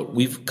QR code,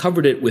 we've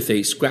covered it with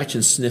a scratch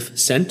and sniff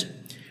scent,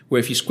 where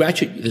if you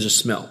scratch it, there's a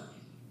smell.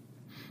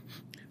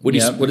 What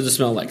does it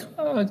smell like?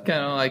 Oh, it's kind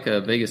of like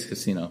a Vegas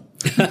casino,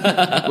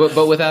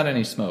 but without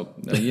any smoke.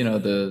 You know,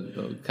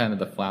 the kind of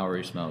the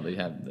flowery smell they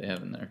have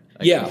in there.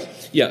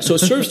 Yeah. So it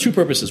serves two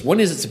purposes.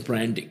 One is it's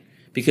branding,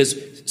 because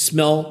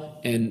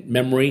smell and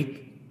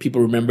memory,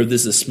 people remember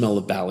this is the smell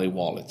of Ballet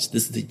wallets.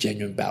 This is the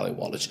genuine Ballet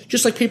wallets.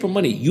 Just like paper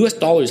money, US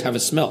dollars have a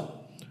smell.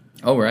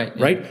 Oh, right.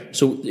 Yeah. Right?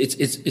 So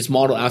it's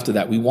modeled after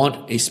that. We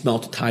want a smell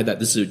to tie that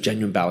this is a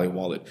genuine Ballet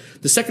wallet.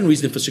 The second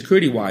reason for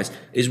security-wise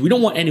is we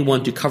don't want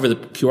anyone to cover the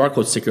QR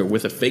code sticker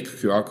with a fake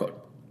QR code.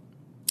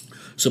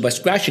 So by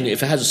scratching it,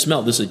 if it has a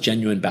smell, this is a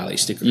genuine Ballet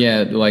sticker.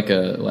 Yeah, like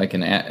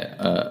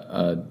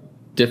a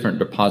different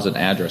deposit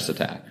address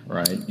attack,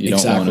 right? You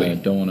Exactly.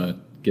 don't want to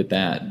get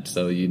that.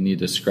 So you need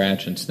to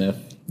scratch and sniff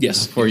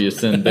Yes. before you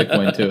send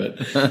Bitcoin to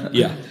it.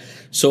 Yeah.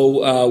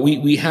 So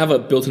we have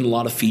built in a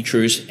lot of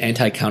features,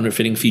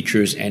 anti-counterfeiting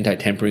features,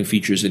 anti-tampering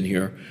features in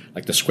here,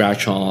 like the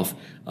scratch off.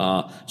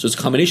 So it's a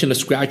combination of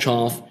scratch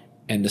off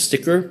and the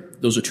sticker.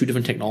 Those are two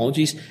different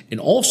technologies.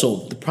 And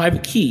also the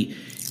private key,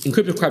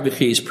 encrypted private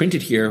key is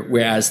printed here,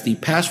 whereas the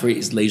passphrase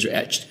is laser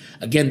etched.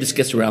 Again, this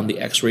gets around the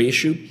X-ray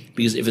issue,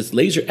 because if it's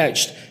laser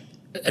etched,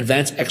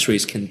 advanced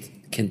X-rays can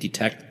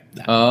detect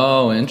that.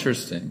 Oh,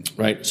 interesting.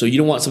 Right? So you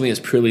don't want something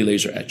that's purely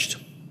laser etched.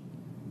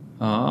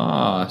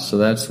 Ah, so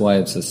that's why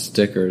it's a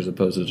sticker as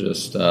opposed to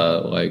just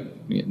like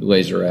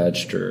laser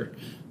etched or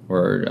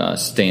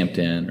stamped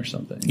in or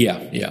something.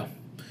 Yeah.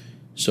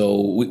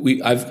 So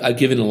I've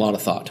given a lot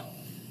of thought.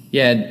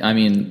 Yeah, I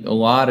mean, a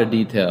lot of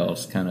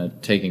details kind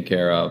of taken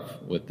care of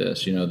with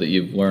this, you know, that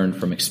you've learned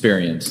from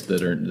experience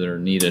that are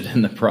needed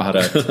in the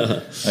product.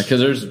 Because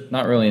there's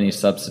not really any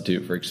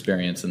substitute for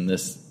experience in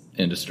this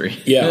industry.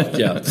 Yeah,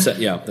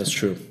 that's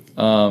true.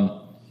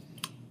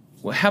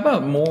 Well, how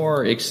about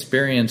more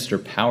experienced or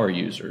power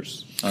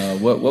users?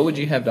 What would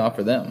you have to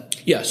offer them?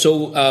 Yeah,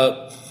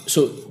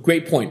 so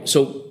great point.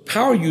 So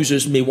power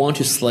users may want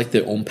to select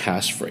their own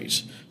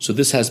passphrase. So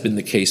this has been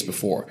the case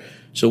before.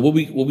 So what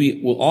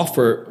we will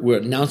offer, we're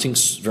announcing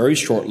very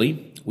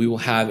shortly, we will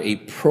have a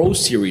Pro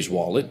Series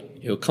wallet.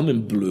 It'll come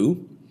in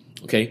blue,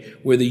 okay,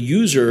 where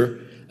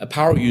a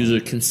power user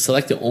can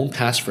select their own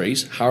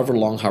passphrase, however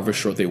long, however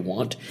short they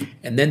want,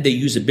 and then they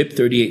use the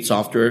BIP38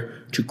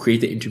 software to create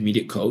the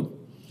intermediate code.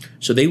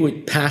 So they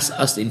would pass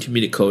us the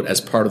intermediate code as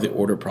part of the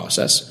order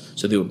process.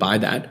 So they would buy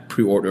that,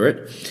 pre-order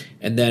it,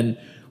 and then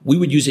we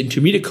would use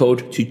intermediate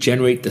code to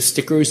generate the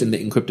stickers and the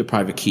encrypted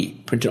private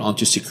key, printed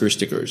onto secure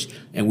stickers,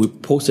 and we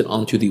post it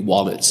onto the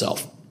wallet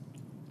itself.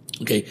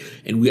 Okay,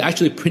 and we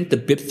actually print the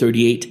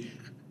BIP38,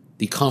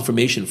 the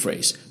confirmation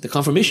phrase. The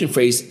confirmation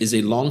phrase is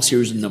a long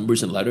series of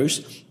numbers and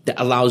letters that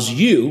allows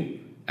you,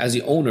 as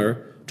the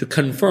owner, to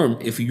confirm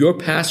if your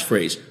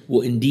passphrase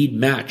will indeed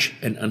match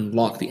and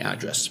unlock the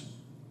address.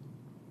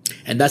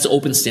 And that's an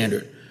open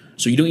standard.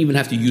 So you don't even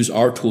have to use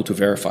our tool to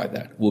verify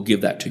that. We'll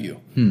give that to you.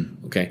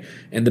 Okay.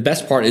 And the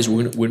best part is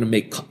we're going to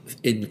make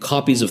in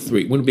copies of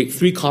 3. We're going to make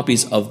 3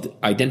 copies of the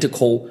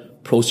identical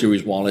Pro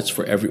Series wallets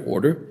for every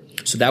order.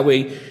 So that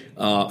way,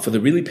 for the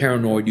really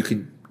paranoid, you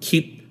can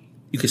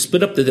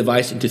split up the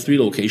device into 3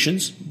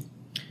 locations.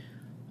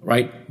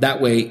 Right.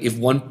 That way, if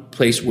one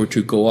place were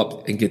to go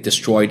up and get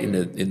destroyed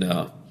in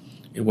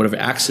whatever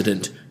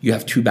accident, you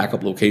have 2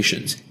 backup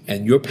locations,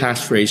 and your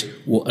passphrase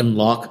will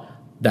unlock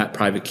that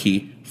private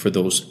key for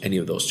any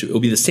of those 2. It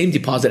will be the same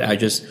deposit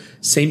address,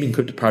 same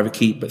encrypted private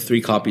key, but 3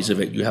 copies of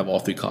it. You have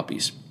all 3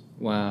 copies.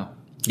 Wow.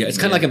 Yeah, it's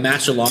kind of like a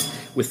master lock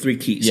with 3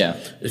 keys. Yeah.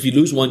 If you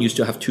lose one, you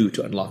still have 2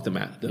 to unlock the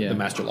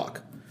master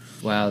lock.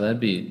 Wow,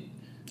 that'd be...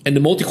 And the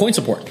multi-coin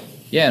support.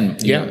 Yeah,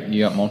 and you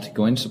got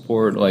multi-coin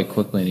support like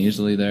quickly and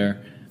easily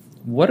there.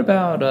 What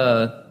about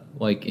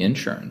like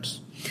insurance?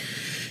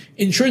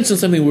 Insurance is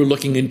something we're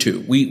looking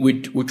into.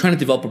 We're trying to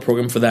develop a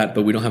program for that,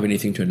 but we don't have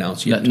anything to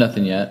announce yet.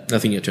 Nothing yet?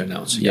 Nothing yet to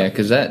announce. Yeah,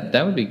 because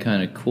that would be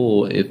kind of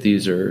cool if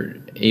these are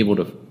able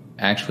to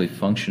actually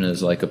function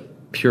as like a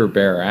pure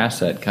bearer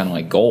asset, kind of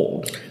like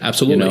gold.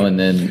 Absolutely. You know, and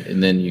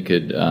then you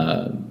could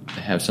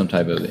have some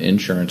type of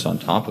insurance on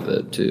top of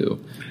it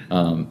too.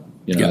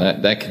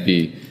 That could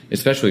be,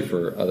 especially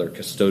for other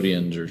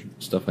custodians or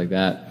stuff like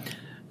that.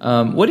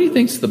 What do you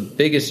think is the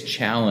biggest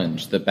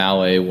challenge that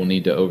Ballet will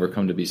need to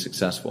overcome to be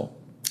successful?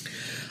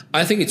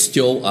 I think it's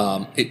still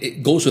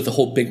it goes with the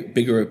whole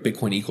bigger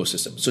Bitcoin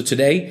ecosystem. So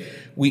today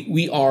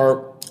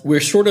we're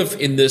sort of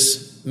in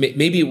this,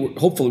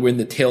 hopefully we're in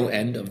the tail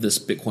end of this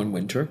Bitcoin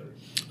winter.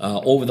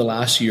 over the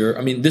last year.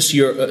 I mean,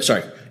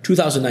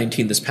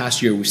 2019, this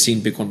past year, we've seen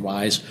Bitcoin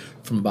rise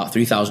from about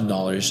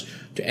 $3,000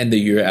 to end the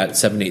year at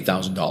 $7,000,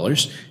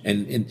 $8,000.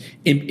 And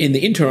in the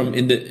interim,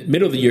 in the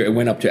middle of the year, it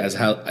went up to as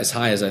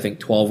high as I think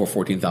 $12,000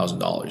 or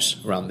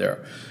 $14,000 around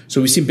there. So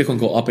we've seen Bitcoin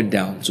go up and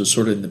down. So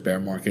sort of in the bear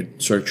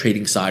market, sort of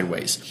trading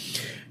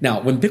sideways. Now,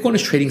 when Bitcoin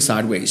is trading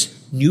sideways,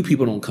 new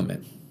people don't come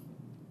in.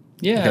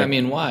 Yeah, Okay. I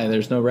mean, why?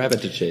 There's no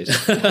rabbit to chase.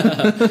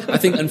 I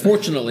think,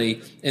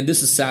 unfortunately, and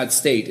this is a sad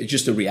state, it's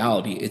just a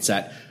reality. It's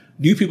that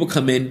new people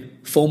come in,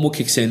 FOMO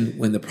kicks in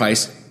when the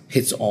price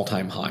hits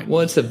all-time high.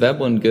 Well, it's a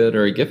Veblen good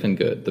or a Giffen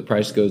good. The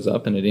price goes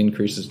up and it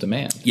increases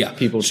demand. Yeah.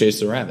 People chase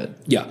the rabbit.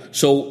 Yeah.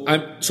 So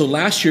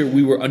last year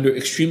we were under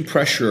extreme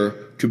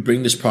pressure to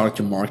bring this product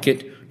to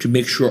market, to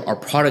make sure our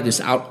product is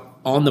out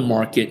on the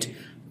market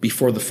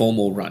before the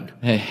FOMO run.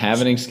 Hey,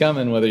 halving's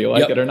coming, whether you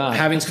like it or not.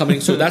 Halving's coming.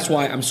 So that's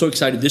why I'm so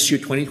excited. This year,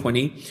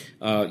 2020,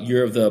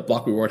 year of the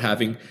block reward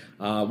halving.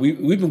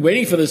 We've been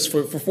waiting for this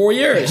for 4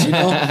 years, you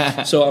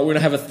know. So we're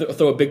going to have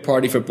throw a big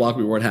party for block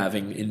reward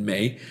halving in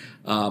May.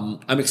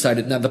 I'm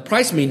excited. Now, the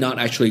price may not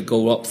actually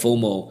go up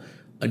FOMO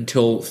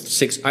until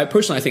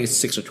I think it's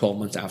 6 or 12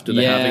 months after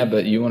the halving. Yeah,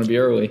 but you want to be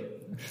early.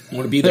 I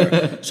want to be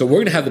there. So we're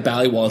going to have the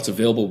Ballet wallets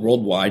available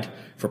worldwide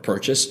for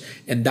purchase.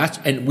 And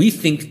we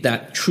think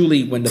that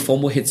truly when the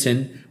FOMO hits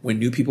in, when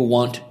new people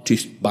want to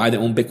buy their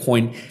own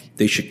Bitcoin,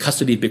 they should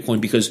custody Bitcoin,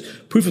 because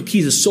proof of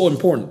keys is so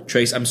important.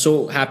 Trace, I'm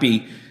so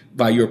happy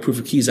by your proof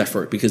of keys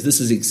effort, because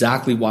this is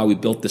exactly why we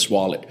built this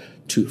wallet,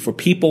 for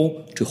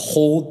people to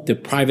hold their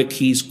private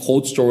keys,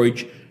 cold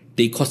storage,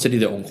 they custody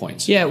their own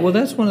coins. Yeah, well,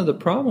 that's one of the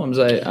problems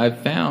I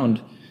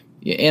found,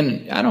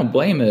 and I don't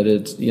blame it.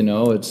 It's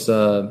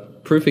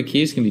proof of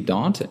keys can be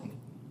daunting,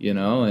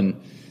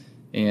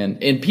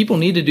 and people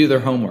need to do their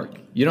homework.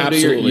 You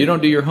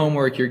don't do your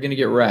homework, you're going to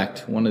get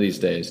wrecked one of these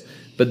days.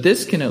 But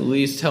this can at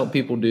least help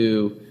people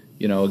do,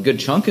 a good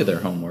chunk of their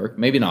homework.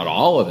 Maybe not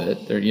all of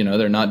it.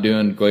 They're not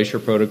doing Glacier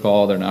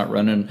Protocol. They're not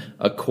running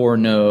a core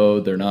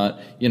node. They're not,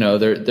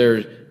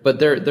 but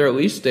they're at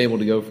least able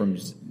to go from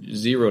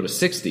 0 to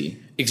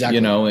 60.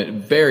 Exactly.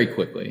 Very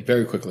quickly.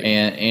 Very quickly.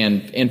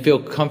 And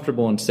feel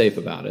comfortable and safe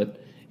about it.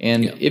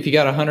 And if you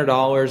got $100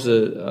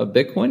 a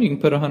Bitcoin, you can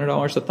put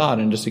 $100 of thought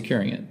into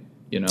securing it.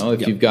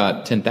 If you've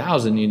got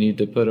 10,000, you need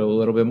to put a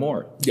little bit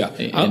more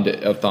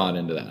of thought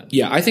into that.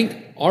 Yeah, I think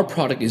our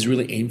product is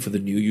really aimed for the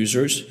new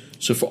users.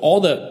 So for all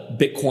the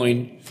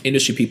Bitcoin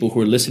industry people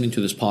who are listening to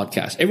this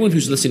podcast, everyone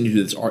who's listening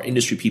to this are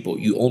industry people.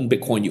 You own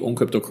Bitcoin, you own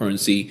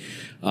cryptocurrency.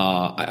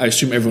 I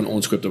assume everyone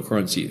owns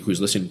cryptocurrency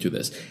who's listening to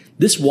this.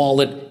 This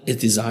wallet is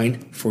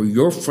designed for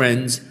your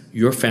friends,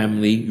 your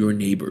family, your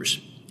neighbors.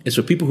 It's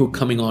for people who are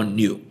coming on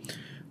new,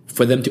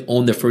 for them to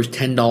own their first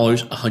 $10,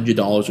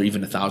 $100, or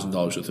even $1,000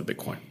 worth of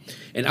Bitcoin.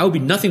 And I would be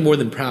nothing more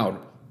than proud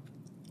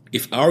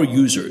if our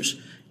users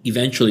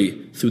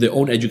eventually, through their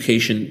own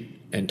education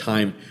and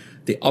time,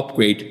 they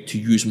upgrade to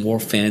use more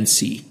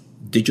fancy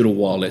digital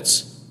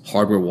wallets,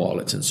 hardware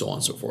wallets, and so on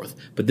and so forth.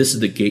 But this is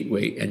the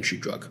gateway entry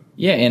drug.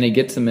 Yeah, and it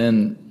gets them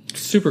in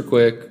super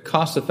quick,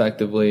 cost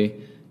effectively,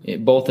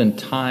 both in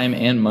time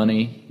and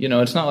money.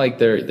 It's not like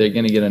they're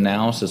going to get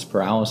analysis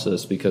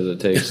paralysis because it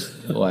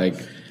takes like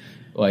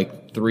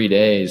 3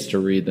 days to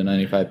read the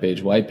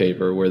 95-page white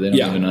paper where they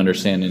don't even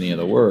understand any of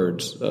the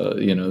words,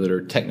 that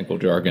are technical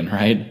jargon,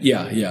 right?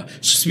 Yeah.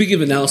 So speaking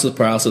of analysis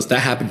paralysis, that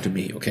happened to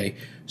me, okay?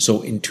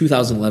 So in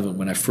 2011,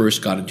 when I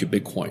first got into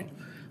Bitcoin,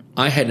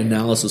 I had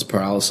analysis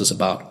paralysis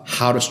about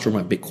how to store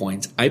my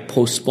Bitcoins. I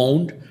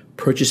postponed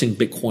purchasing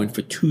Bitcoin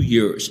for 2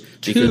 years.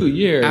 2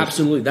 years?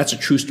 Absolutely. That's a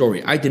true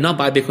story. I did not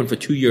buy Bitcoin for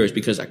 2 years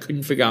because I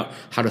couldn't figure out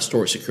how to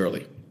store it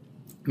securely.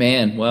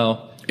 Man,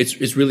 well...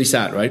 It's really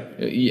sad,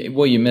 right?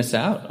 Well, you miss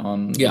out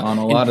on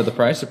a lot of the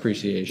price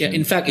appreciation. Yeah.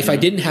 In fact, if I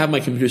didn't have my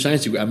computer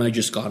science degree, I might have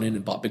just gone in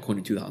and bought Bitcoin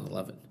in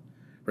 2011,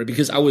 right?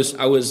 Because I was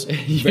I was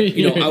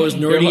nerdy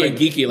and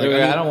geeky.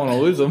 I don't want to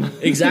lose them.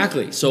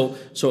 Exactly. So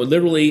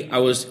literally, I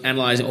was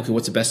analyzing. Okay,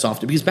 what's the best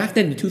software? Because back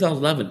then in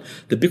 2011,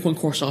 the Bitcoin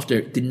Core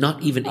software did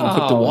not even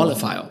encrypt the wallet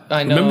file.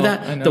 I know. Remember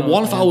that? I know, the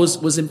wallet file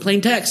was in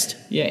plain text.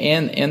 Yeah,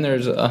 and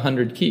there's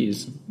 100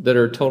 keys that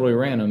are totally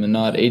random and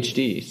not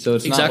HD. So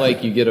it's not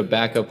like you get a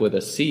backup with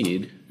a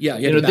seed. Yeah,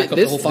 you have to back up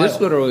the whole file. This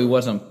literally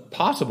wasn't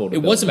possible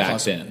to build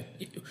back then.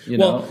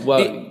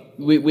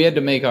 We had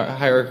to make our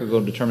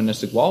hierarchical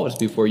deterministic wallets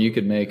before you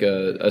could make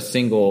a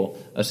single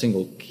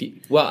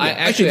key. Well,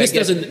 this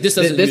doesn't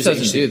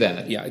do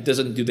that. Yeah, it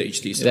doesn't do the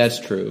HD stuff. That's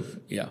true.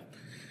 Yeah.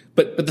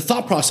 But the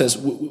thought process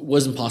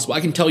wasn't possible.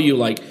 I can tell you,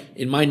 like,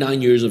 in my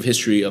 9 years of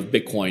history of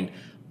Bitcoin,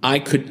 I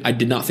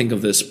did not think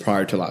of this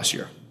prior to last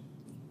year.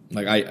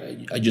 Like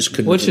I just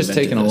couldn't. Well, it's just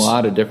taken a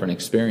lot of different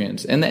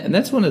experience, and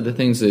that's one of the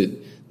things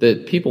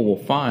that people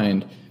will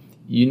find.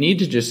 You need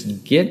to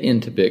just get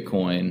into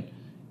Bitcoin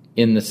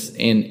in this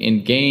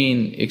and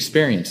gain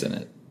experience in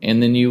it,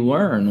 and then you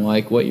learn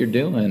like what you're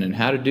doing and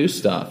how to do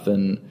stuff,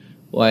 and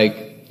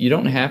like you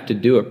don't have to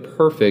do it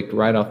perfect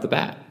right off the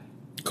bat.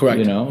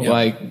 Correct.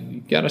 Like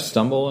you got to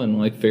stumble and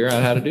like figure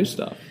out how to do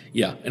stuff.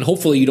 Yeah, and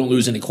hopefully you don't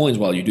lose any coins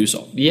while you do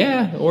so.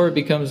 Yeah, or it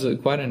becomes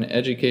quite an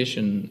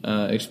education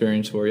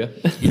experience for you.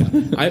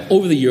 Yeah,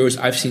 over the years,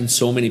 I've seen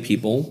so many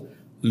people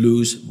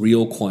lose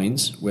real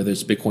coins, whether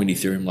it's Bitcoin,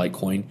 Ethereum,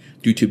 Litecoin,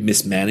 due to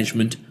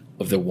mismanagement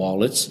of their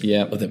wallets, of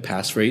their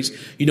passphrase.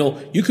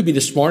 You could be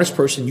the smartest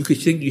person. You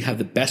could think you have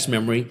the best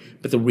memory,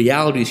 but the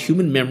reality is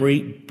human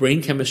memory,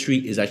 brain chemistry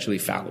is actually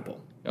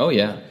fallible. Oh,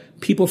 yeah.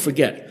 People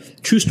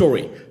forget. True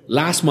story.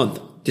 Last month,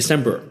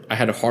 December, I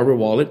had a hardware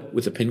wallet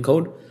with a PIN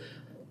code.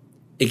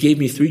 It gave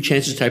me 3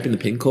 chances to type in the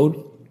PIN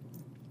code.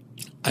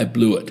 I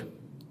blew it.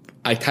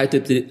 I typed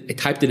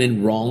it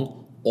in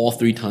wrong all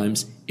 3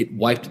 times. It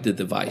wiped the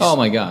device. Oh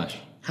my gosh.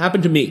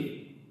 Happened to me.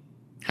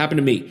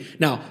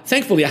 Now,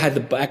 thankfully, I had the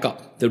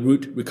backup, the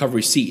root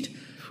recovery seed.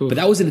 But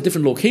that was in a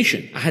different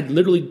location.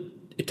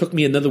 It took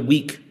me another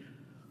week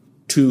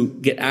to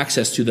get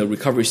access to the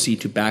recovery seed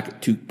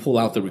to pull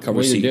out the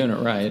recovery seed. You're doing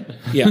it right.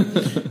 Yeah.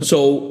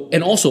 So,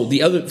 and also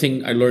the other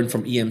thing I learned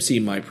from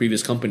EMC, my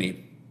previous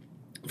company,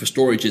 for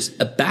storage is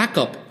a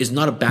backup is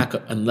not a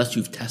backup unless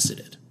you've tested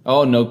it.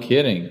 Oh, no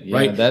kidding. Yeah,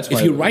 right? That's why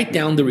if you write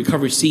down the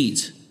recovery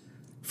seeds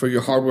for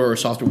your hardware or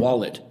software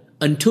wallet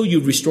until you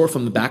restore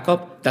from the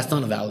backup, that's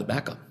not a valid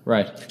backup.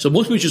 Right. So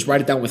most people just write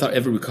it down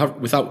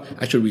without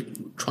actually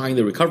trying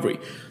the recovery.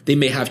 They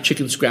may have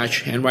chicken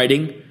scratch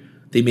handwriting.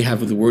 They may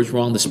have the words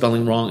wrong, the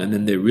spelling wrong, and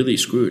then they're really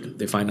screwed.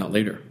 They find out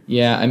later.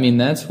 Yeah, I mean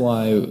that's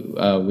why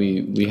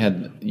we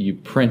had you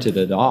printed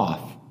it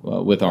off.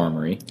 With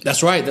Armory.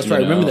 That's right. I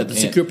remember that. The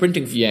secure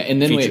printing Yeah,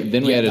 and then feature.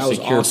 we had a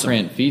secure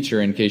print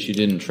feature in case you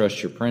didn't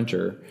trust your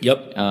printer.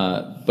 Yep.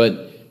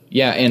 But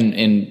yeah,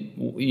 and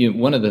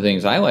one of the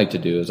things I like to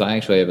do is I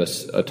actually have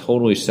a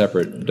totally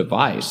separate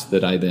device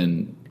that I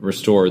then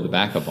restore the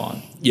backup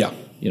on. Yeah.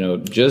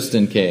 Just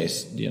in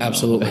case.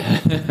 Absolutely.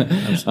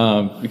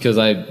 Because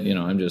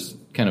I'm just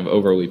kind of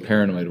overly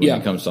paranoid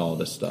when it comes to all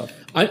this stuff.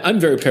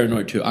 I'm very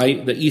paranoid too.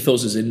 The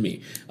ethos is in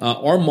me.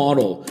 Our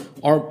model,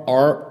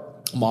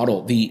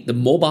 the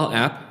mobile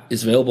app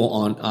is available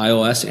on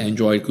iOS,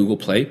 Android, Google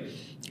Play.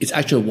 It's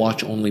actually a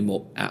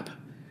watch-only app.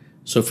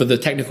 So for the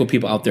technical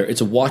people out there,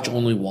 it's a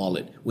watch-only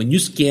wallet. When you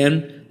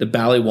scan the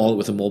Ballet wallet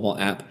with a mobile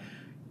app,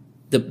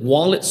 the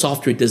wallet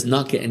software does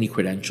not get any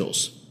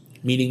credentials.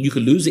 Meaning you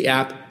could lose the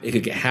app, it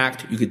could get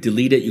hacked, you could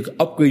delete it, you could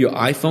upgrade your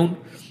iPhone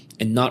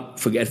and not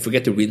forget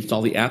to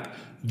reinstall the app.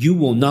 You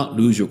will not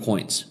lose your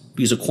coins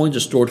because the coins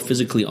are stored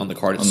physically on the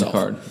card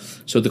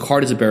itself. So the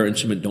card is a bearer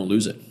instrument. Don't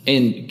lose it.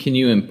 And can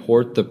you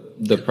import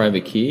the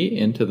private key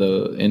into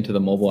the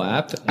mobile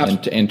app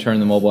and turn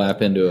the mobile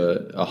app into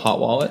a hot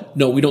wallet?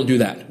 No, we don't do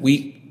that.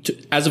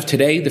 As of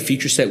today, the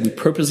feature set, we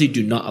purposely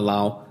do not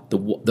allow the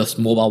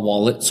mobile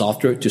wallet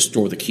software to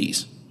store the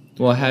keys.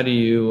 Well, how do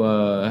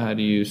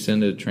you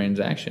send a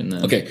transaction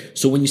then? Okay,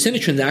 so when you send a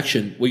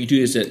transaction, what you do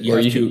is that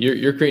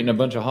you're creating a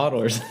bunch of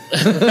hodlers.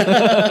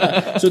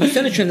 So to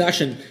send a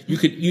transaction, you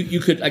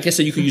could like I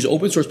said, you could use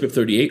open source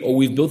BIP38, or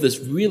we've built this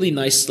really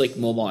nice slick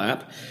mobile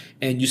app,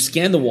 and you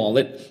scan the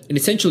wallet, and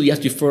essentially you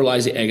have to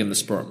fertilize the egg and the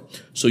sperm.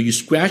 So you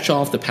scratch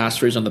off the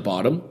passphrase on the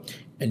bottom,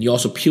 and you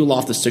also peel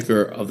off the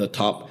sticker of the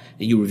top,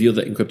 and you reveal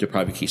the encrypted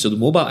private key. So the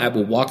mobile app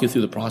will walk you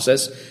through the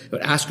process. It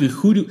will ask you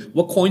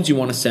what coins you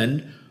want to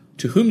send,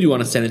 to whom do you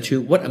want to send it to,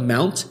 what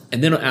amount,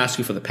 and then it'll ask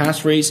you for the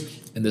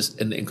passphrase and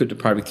the encrypted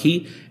private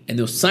key, and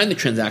they'll sign the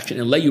transaction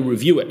and let you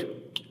review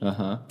it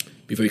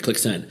before you click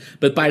send.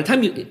 But by the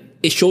time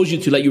it shows you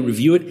to let you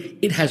review it,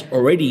 it has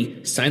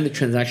already signed the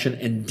transaction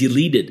and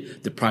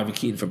deleted the private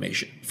key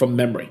information from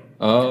memory.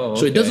 Oh,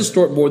 okay. So it doesn't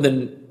store more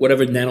than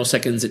whatever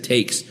nanoseconds it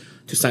takes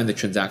to sign the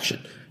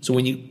transaction. So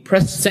when you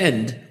press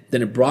send,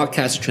 then it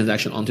broadcasts the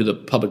transaction onto the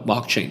public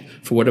blockchain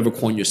for whatever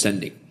coin you're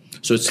sending.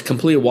 So it's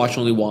completely a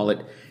watch-only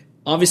wallet.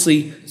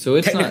 Obviously, so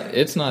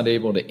it's not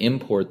able to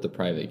import the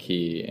private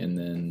key and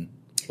then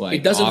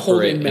it doesn't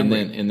hold in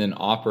memory and then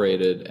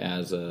operate it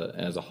as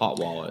a hot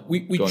wallet.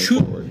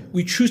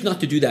 We choose not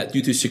to do that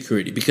due to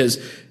security,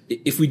 because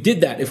if we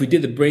did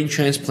the brain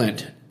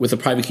transplant with the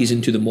private keys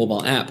into the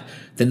mobile app,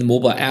 then the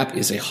mobile app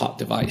is a hot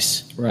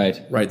device.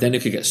 Right. Then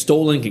it could get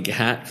stolen, could get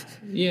hacked.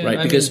 Yeah.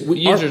 Right. Because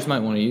users might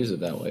want to use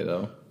it that way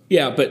though.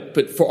 Yeah,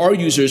 but for our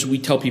users, we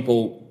tell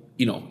people,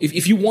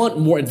 if you want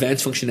more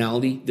advanced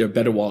functionality, there are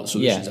better wallet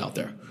solutions out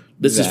there.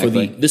 We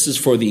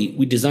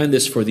designed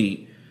this for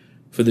the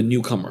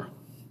newcomer,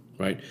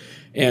 right?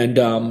 And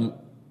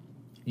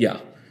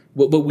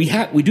but we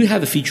do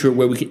have a feature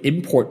where we can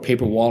import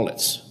paper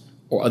wallets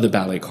or other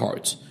Ballet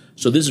cards.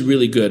 So this is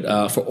really good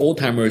for old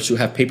timers who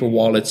have paper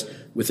wallets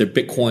with their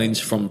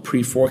Bitcoins from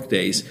pre-fork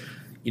days.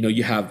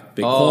 You have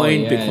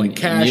Bitcoin, Bitcoin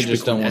Cash, you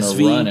just Bitcoin don't want SV.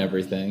 to run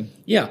everything.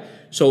 Yeah.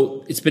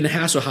 So it's been a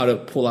hassle how to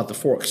pull out the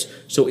forks.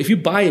 So if you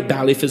buy a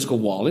Ballet physical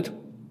wallet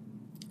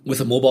with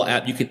a mobile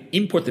app, you can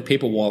import the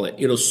paper wallet.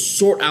 It'll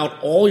sort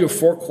out all your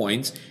fork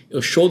coins.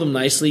 It'll show them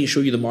nicely, show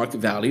you the market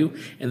value.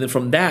 And then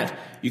from that,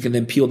 you can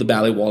then peel the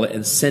Ballet wallet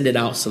and send it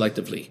out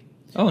selectively.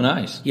 Oh,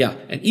 nice. Yeah.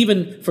 And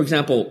even, for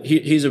example,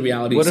 here's a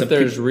reality. What if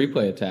there's a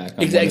replay attack?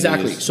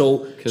 Exactly.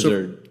 Because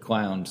they're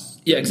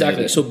clowns. Yeah,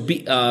 exactly. So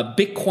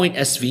Bitcoin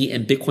SV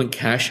and Bitcoin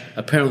Cash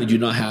apparently do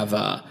not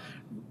have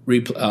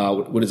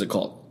what is it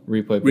called?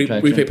 Replay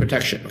protection. Replay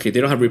protection. Okay, they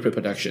don't have replay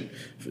protection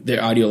for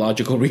their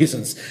ideological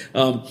reasons.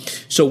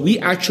 So we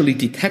actually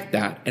detect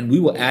that, and we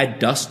will add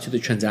dust to the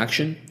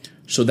transaction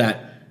so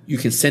that you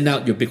can send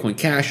out your Bitcoin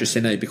Cash or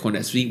send out your Bitcoin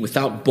SV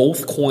without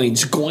both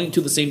coins going to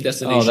the same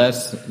destination. Oh,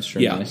 that's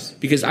sure nice.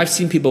 Because I've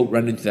seen people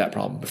run into that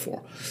problem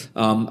before.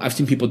 I've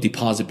seen people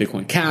deposit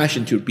Bitcoin Cash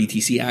into a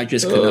BTC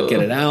address, could not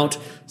get it out,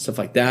 stuff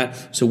like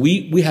that. So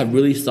we have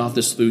really thought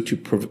this through to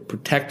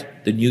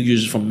protect the new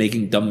users from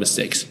making dumb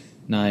mistakes.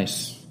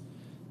 Nice.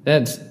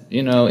 That's,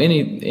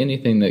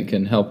 anything that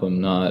can help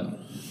them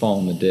not fall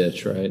in the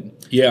ditch, right?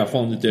 Yeah,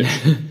 fall in the ditch.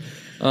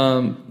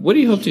 What do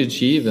you hope to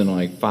achieve in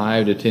like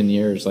 5 to 10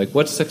 years? Like,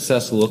 what's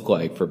success look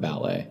like for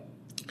Ballet?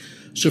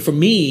 So for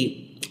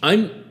me,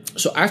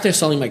 after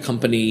selling my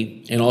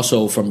company and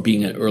also from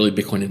being an early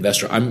Bitcoin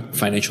investor, I'm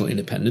financially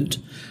independent,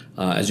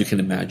 as you can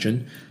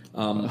imagine.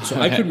 So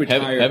I could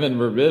retire. Heaven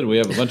forbid we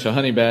have a bunch of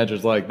honey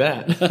badgers like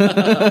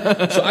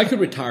that. So I could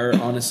retire,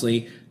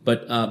 honestly,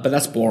 but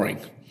that's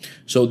boring.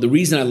 So the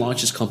reason I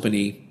launched this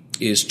company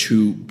is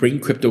to bring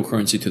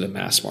cryptocurrency to the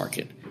mass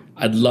market.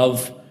 I'd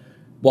love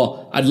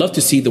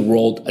to see the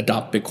world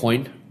adopt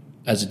Bitcoin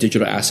as a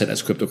digital asset,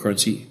 as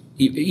cryptocurrency.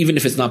 Even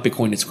if it's not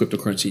Bitcoin, it's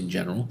cryptocurrency in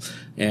general.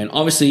 And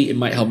obviously, it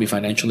might help me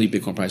financially.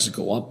 Bitcoin prices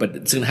go up, but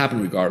it's going to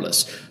happen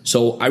regardless.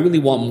 So I really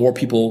want more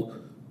people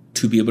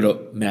to be able to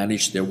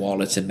manage their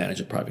wallets and manage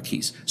their private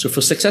keys. So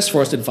for success for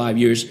us in 5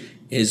 years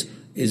is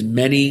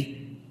many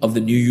of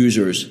the new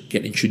users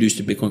get introduced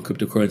to Bitcoin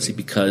cryptocurrency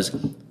because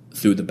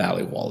through the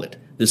Ballet wallet.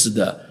 This is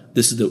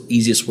the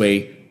easiest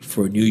way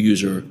for a new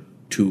user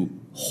to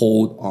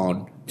hold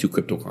on to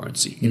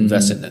cryptocurrency,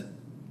 invest in it.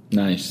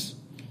 Nice.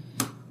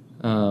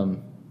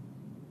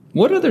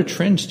 What other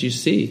trends do you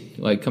see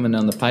like coming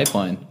down the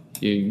pipeline?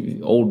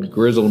 You old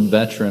grizzled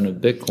veteran of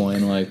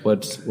Bitcoin, like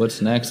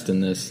what's next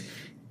in this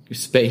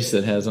space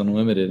that has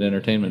unlimited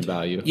entertainment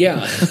value?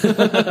 Yeah.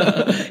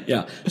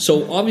 Yeah.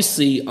 So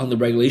obviously on the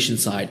regulation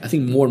side, I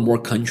think more and more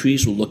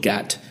countries will look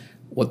at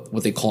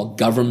what they call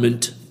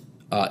government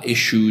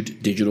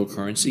issued digital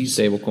currencies.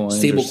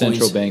 Stablecoins or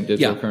central bank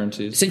digital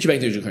currencies. Central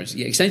bank digital currency.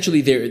 Yeah.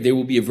 Essentially there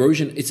will be a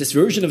version, it's this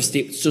version of so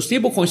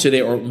stablecoins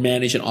today are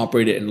managed and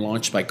operated and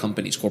launched by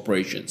companies,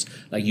 corporations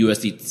like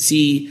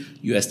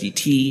USDC,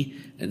 USDT,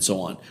 and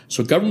so on.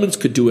 So governments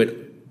could do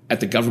it at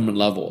the government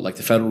level, like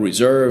the Federal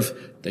Reserve,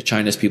 the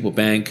China's People's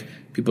Bank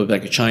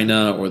of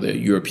China, or the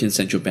European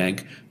Central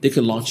Bank. They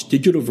could launch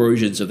digital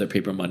versions of their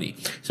paper money.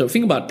 So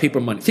think about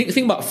paper money. Think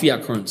about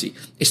fiat currency.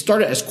 It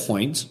started as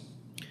coins,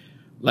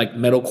 like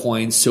metal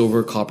coins,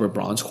 silver, copper,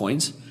 bronze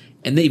coins,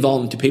 and they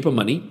evolved into paper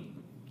money.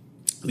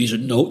 These are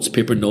notes,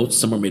 paper notes.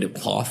 Some are made of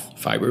cloth,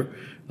 fiber,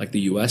 like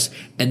the US,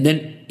 and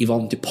then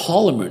evolved into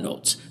polymer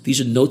notes. These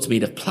are notes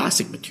made of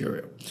plastic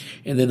material.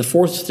 And then the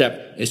fourth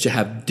step is to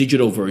have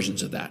digital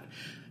versions of that.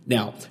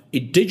 Now, a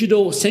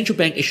digital central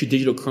bank issued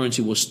digital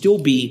currency will still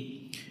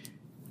be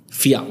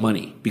fiat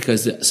money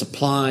because the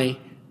supply,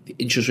 the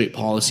interest rate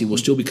policy will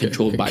still be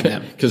controlled by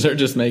them. Because they're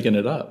just making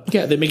it up.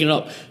 Yeah, they're making it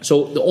up.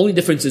 So the only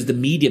difference is the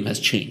medium has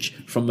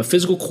changed from a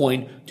physical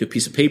coin to a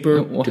piece of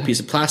paper to a piece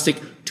of plastic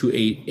to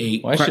a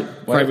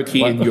private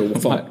key in your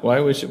phone. Why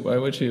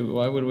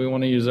would we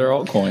want to use their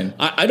altcoin?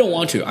 I don't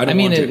want to.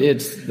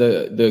 It's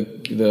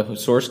the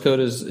source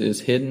code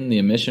is hidden. The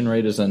emission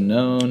rate is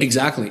unknown.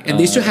 Exactly, and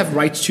they still have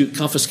rights to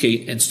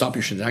confiscate and stop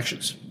your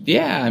transactions.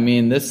 Yeah,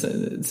 this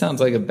it sounds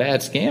like a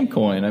bad scam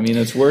coin.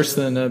 It's worse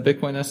than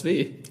Bitcoin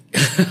SV.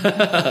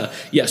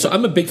 Yeah, so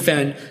I'm a big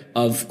fan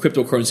of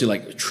cryptocurrency,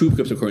 like true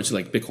cryptocurrency,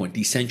 like Bitcoin,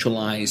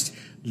 decentralized,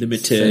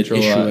 limited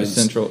issuance,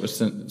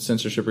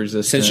 censorship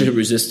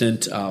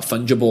resistant,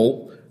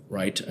 fungible,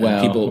 right?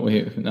 Well,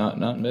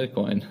 not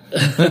Bitcoin.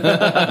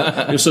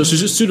 So it's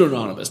just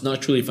pseudo-anonymous,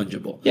 not truly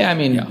fungible.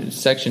 Yeah,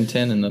 Section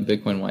 10 in the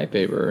Bitcoin white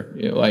paper,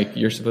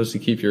 you're supposed to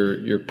keep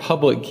your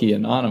public key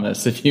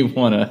anonymous if you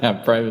want to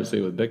have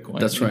privacy with Bitcoin.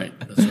 That's right.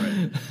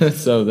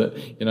 So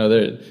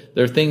that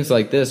there are things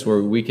like this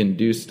where we can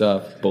do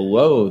stuff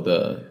below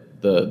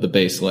the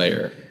base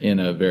layer in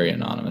a very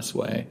anonymous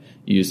way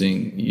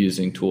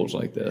using tools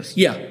like this.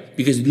 Yeah,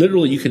 because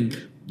literally you can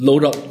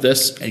load up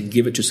this and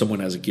give it to someone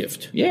as a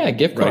gift. Yeah,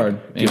 gift card.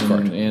 Right.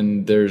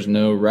 And there's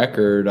no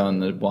record on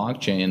the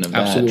blockchain of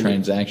that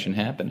transaction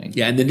happening.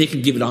 Yeah, and then they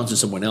can give it on to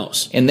someone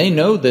else. And they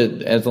know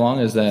that as long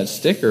as that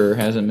sticker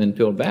hasn't been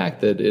peeled back,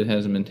 that it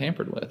hasn't been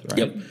tampered with, right?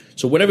 Yep.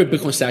 So whatever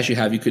Bitcoin stash you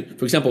have, you could,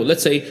 for example,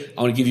 let's say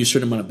I want to give you a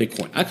certain amount of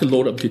Bitcoin. I could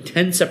load up to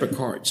 10 separate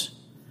cards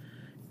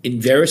in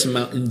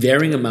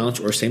varying amounts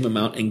or same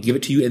amount and give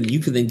it to you, and you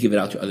can then give it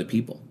out to other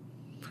people.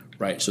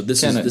 Right, so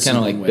this is kind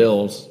of like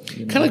bills,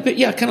 kind of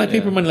like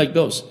paper money, like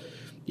bills.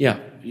 Yeah,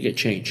 you get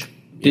change.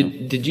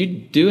 Did you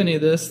do any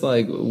of this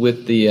like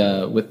with the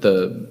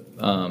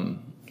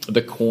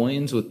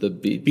coins with the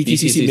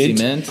BTC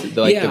Mint,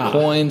 like the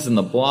coins and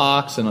the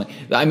blocks and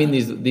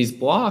these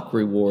block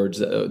rewards?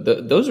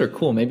 Those are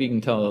cool. Maybe you can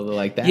tell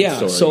like that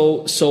story.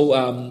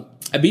 So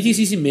at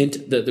BTC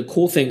Mint, the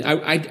cool thing,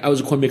 I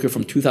was a coin maker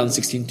from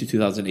 2016 to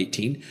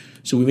 2018.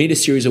 So we made a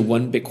series of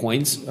 1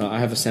 Bitcoins. I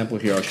have a sample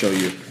here. I'll show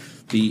you.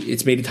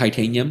 It's made of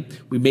titanium.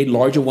 We made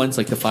larger ones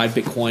like the 5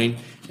 Bitcoin,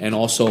 and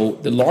also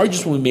the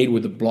largest one we made were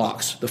the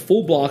blocks. The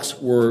full blocks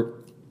were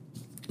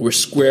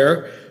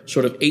square,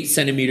 sort of 8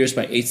 centimeters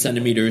by 8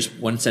 centimeters,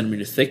 1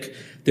 centimeter thick.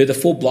 They're the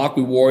full block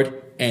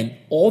reward, and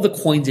all the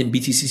coins in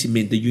BTCC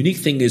Mint, the unique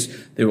thing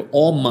is they were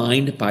all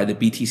mined by the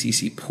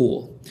BTCC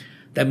pool.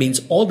 That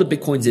means all the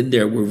Bitcoins in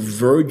there were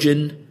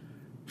virgin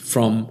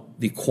from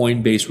the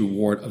Coinbase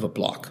reward of a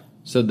block.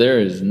 So there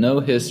is no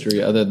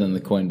history other than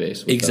the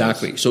Coinbase.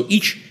 Exactly. So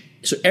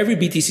every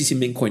BTCC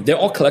Mint coin, they're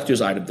all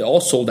collector's items. They're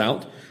all sold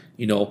out.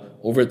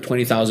 Over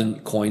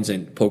 20,000 coins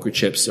and poker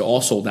chips. They're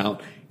all sold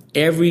out.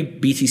 Every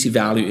BTC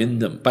value in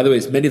them. By the way,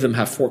 many of them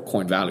have fork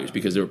coin values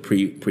because they were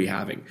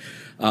pre-halving.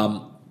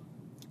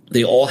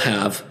 They all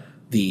have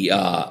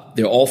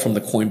they're all from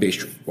the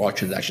Coinbase raw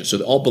transaction. So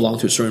they all belong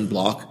to a certain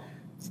block.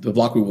 The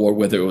block reward,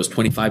 whether it was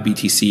 25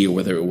 BTC or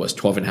whether it was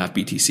 12.5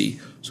 BTC.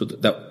 So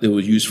that it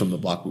was used from the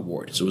block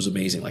reward. So it was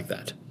amazing like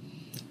that.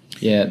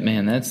 Yeah,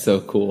 man, that's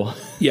so cool.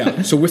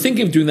 Yeah. So we're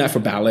thinking of doing that for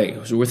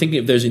Ballet. So we're thinking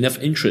if there's enough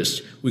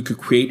interest, we could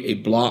create a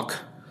block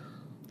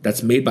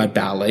that's made by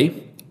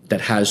Ballet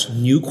that has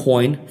new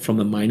coin from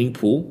the mining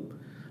pool.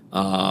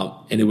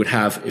 And it would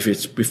have, if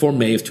it's before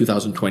May of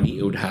 2020,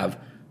 it would have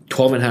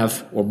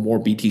 12.5 or more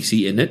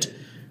BTC in it,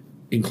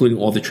 including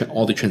all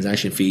the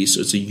transaction fees.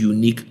 So it's a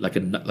unique, like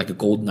a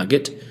gold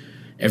nugget.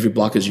 Every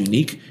block is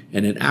unique.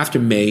 And then after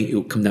May, it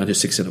will come down to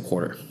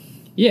 6.25.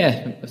 Yeah,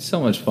 it's so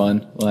much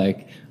fun.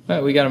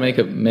 We got to make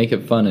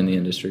it fun in the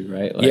industry,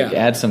 right?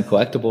 Add some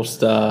collectible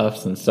stuff,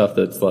 some stuff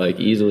that's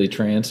easily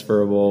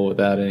transferable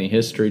without any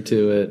history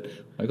to it.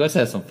 Let's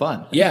have some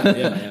fun.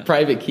 Yeah.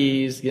 Private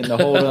keys, getting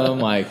to hold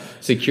them,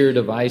 secure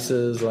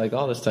devices,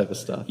 all this type of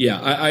stuff. Yeah,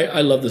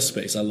 I love this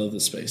space.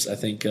 I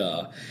think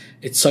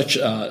it's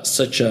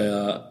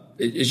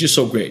it's just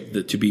so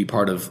great to be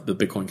part of the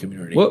Bitcoin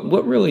community.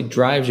 What really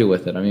drives you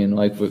with it? I mean,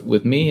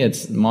 with me,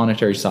 it's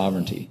monetary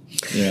sovereignty.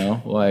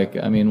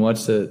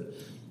 What's it?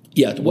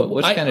 Yeah,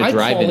 what's kind of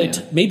driving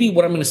it? Maybe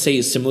what I'm going to say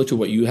is similar to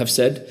what you have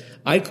said.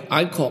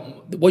 I call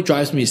what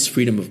drives me is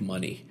freedom of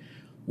money.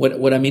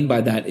 What I mean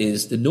by that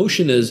is the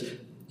notion is,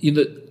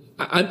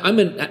 I'm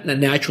a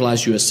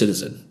naturalized U.S.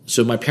 citizen.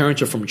 So my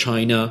parents are from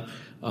China,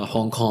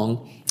 Hong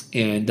Kong,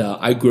 and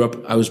I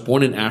was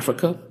born in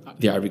Africa,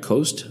 the Ivory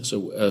Coast.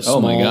 So a small,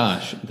 oh my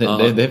gosh,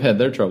 they've had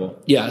their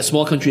trouble. Yeah, a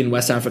small country in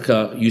West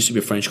Africa, used to be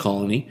a French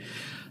colony,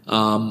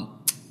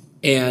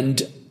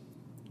 and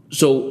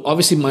so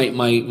obviously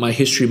my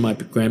history, my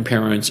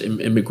grandparents,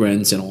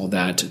 immigrants, and all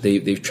that.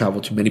 They've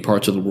traveled to many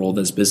parts of the world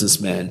as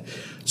businessmen.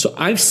 So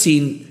I've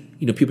seen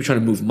people trying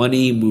to move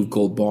money, move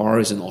gold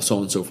bars, and so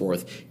on and so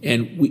forth.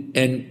 And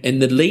in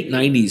the late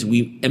 90s,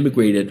 we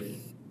emigrated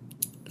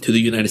to the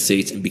United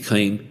States and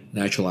became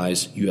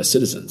naturalized U.S.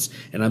 citizens.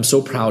 And I'm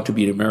so proud to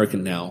be an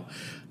American now.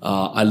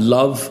 I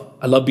love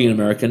being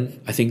American.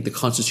 I think the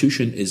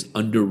Constitution is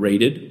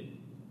underrated.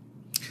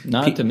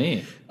 Not to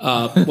me.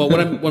 Well, what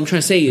I'm trying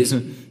to say is,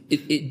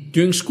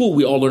 during school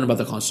we all learn about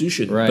the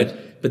Constitution, right?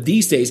 But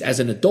these days, as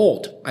an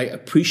adult, I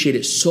appreciate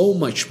it so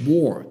much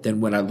more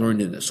than what I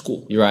learned in the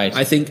school. You're right.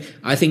 I think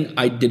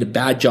I did a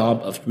bad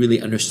job of really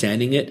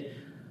understanding it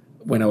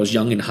when I was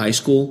young in high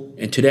school,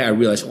 and today I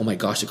realize, oh my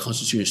gosh, the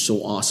Constitution is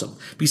so awesome.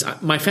 Because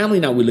my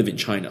family now, we live in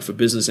China for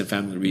business and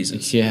family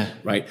reasons. Yeah.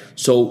 Right.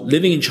 So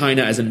living in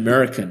China as an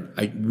American,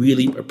 I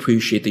really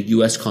appreciate the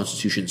U.S.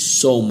 Constitution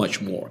so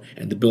much more,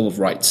 and the Bill of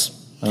Rights.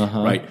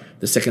 Right.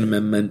 The Second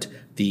Amendment,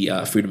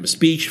 the freedom of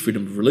speech,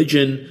 freedom of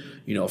religion,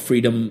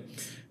 freedom.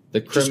 The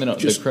criminal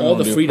all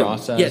the due freedom.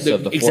 process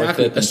of the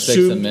exactly. 4th and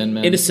 6th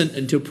Amendment. Innocent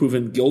until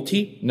proven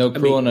guilty. No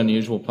cruel and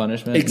unusual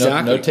punishment.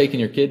 Exactly. No taking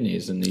your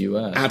kidneys in the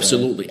U.S.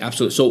 Absolutely, right?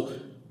 Absolutely. So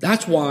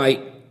that's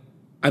why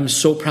I'm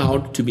so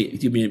proud to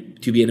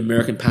be an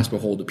American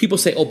passport holder. People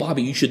say, "Oh,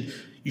 Bobby, you should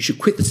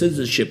quit the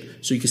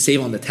citizenship so you can save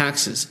on the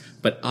taxes."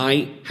 But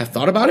I have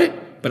thought about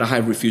it, but I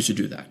have refused to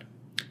do that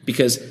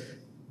because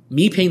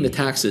me paying the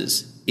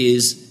taxes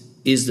is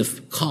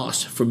the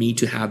cost for me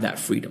to have that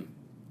freedom.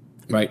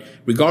 Right.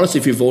 Regardless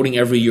if you're voting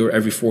every year,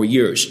 every 4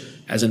 years,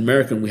 as an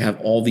American, we have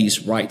all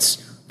these rights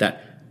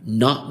that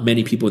not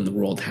many people in the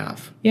world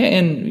have. Yeah,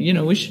 and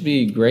we should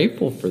be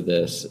grateful for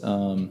this.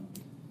 Out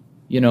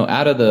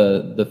of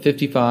the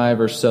 55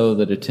 or so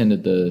that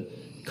attended the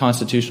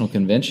Constitutional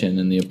Convention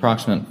and the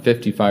approximate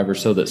 55 or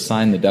so that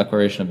signed the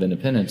Declaration of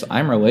Independence,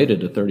 I'm related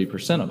to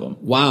 30% of them.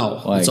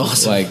 Wow, that's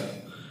awesome.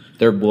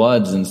 Their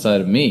blood's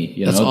inside of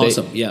me. That's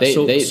awesome. Yeah, they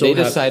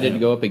decided to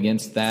go up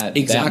against that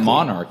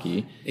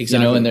monarchy.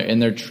 Exactly.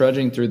 And they're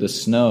trudging through the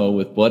snow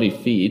with bloody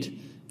feet,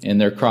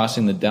 and they're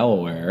crossing the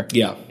Delaware.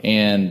 Yeah.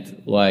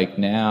 And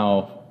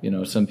now,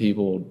 some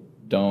people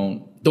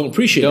don't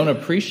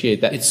appreciate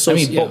that. It's so,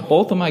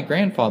 both of my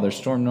grandfathers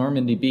stormed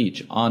Normandy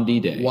Beach on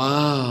D-Day.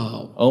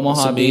 Wow.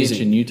 Omaha Beach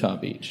and Utah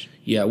Beach.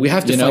 Yeah, we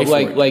have to fight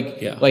for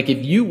it.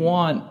 If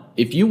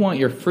you want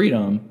your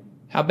freedom,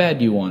 how bad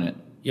do you want it?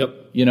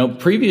 Yep.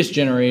 Previous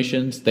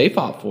generations, they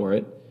fought for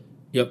it.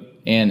 Yep.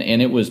 And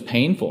it was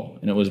painful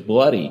and it was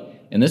bloody.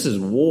 And this is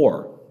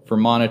war for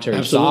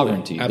monetary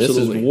sovereignty.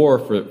 Absolutely. This is war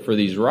for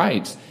these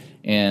rights.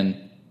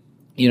 And,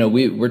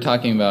 we're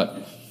talking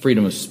about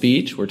freedom of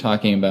speech. We're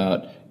talking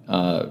about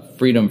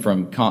freedom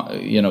from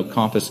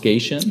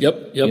confiscation.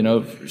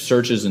 Yep.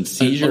 Searches and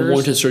seizures.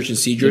 Unwarranted search and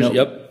seizures.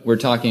 Yep. We're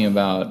talking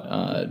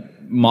about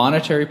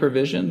monetary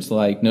provisions,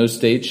 like no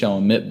state shall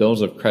emit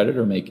bills of credit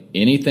or make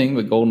anything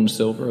but gold and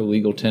silver a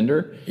legal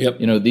tender. Yep.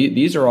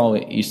 These are all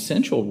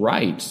essential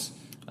rights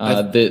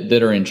that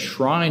are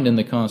enshrined in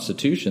the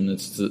Constitution.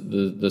 That's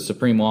the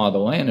supreme law of the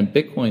land, and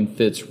Bitcoin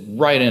fits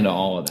right into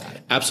all of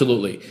that.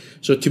 Absolutely.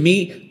 So to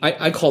me,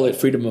 I call it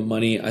freedom of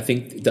money. I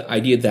think the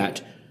idea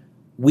that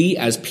we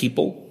as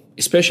people,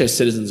 especially as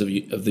citizens of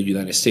the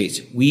United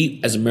States, we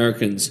as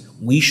Americans,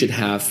 we should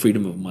have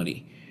freedom of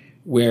money.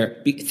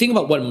 Think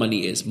about what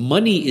money is.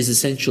 Money is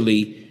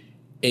essentially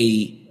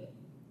a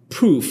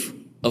proof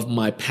of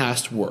my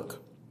past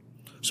work.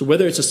 So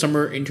whether it's a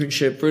summer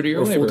internship fruit of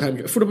your or labor.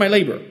 full-time, fruit of my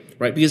labor,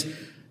 right? Because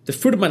the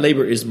fruit of my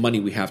labor is money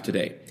we have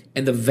today.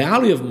 And the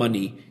value of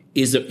money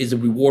is a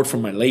reward for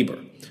my labor.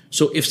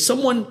 So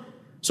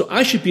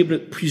I should be able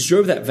to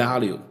preserve that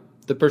value.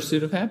 The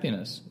pursuit of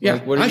happiness.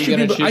 Yeah. What are you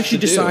going to choose to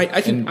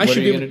decide, do? And what are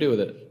you going to do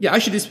with it? Yeah, I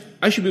should be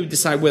able to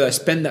decide whether I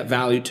spend that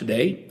value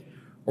today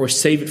or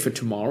save it for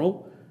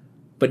tomorrow.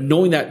 But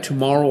knowing that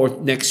tomorrow or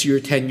next year,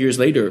 10 years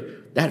later,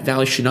 that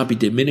value should not be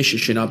diminished. It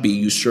should not be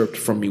usurped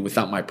from me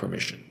without my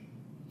permission.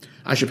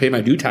 I should pay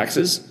my due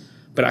taxes,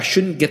 but I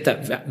shouldn't get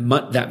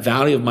that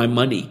value of my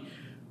money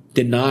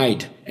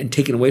denied and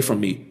taken away from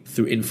me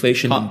through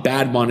inflation and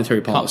bad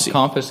monetary policy.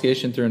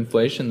 Confiscation through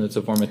inflation, that's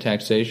a form of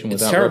taxation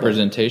without terrible.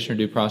 representation or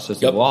due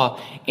process of law.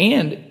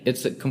 And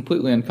it's a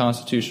completely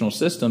unconstitutional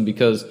system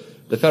because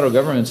the federal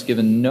government's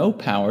given no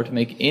power to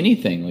make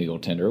anything legal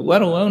tender,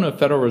 let alone a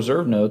Federal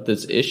Reserve note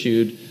that's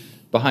issued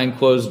behind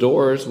closed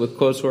doors with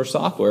closed source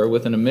software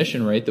with an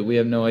emission rate that we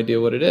have no idea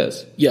what it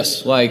is.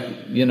 Yes.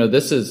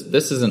 This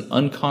is an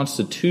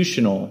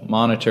unconstitutional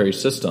monetary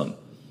system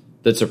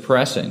that's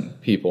oppressing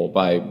people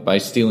by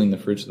stealing the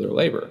fruits of their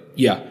labor.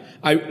 Yeah.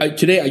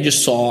 Today I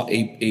just saw a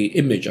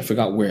image, I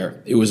forgot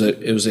where. It was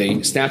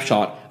a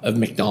snapshot of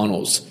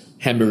McDonald's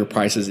hamburger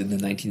prices in the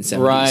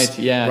 1970s. Right,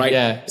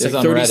 yeah. It's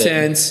like 30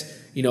 cents,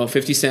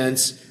 50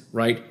 cents,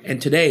 right?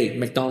 And today,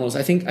 McDonald's,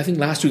 I think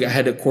last week I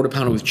had a quarter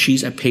pounder with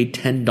cheese. I paid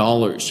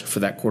 $10 for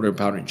that quarter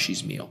pounder and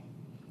cheese meal.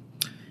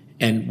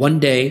 And one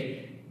day,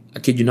 I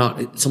kid you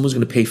not, someone's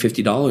going to pay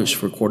 $50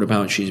 for a quarter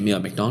pounder cheese meal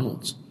at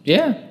McDonald's.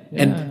 Yeah.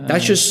 And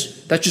that's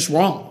just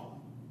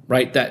wrong,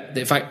 right? That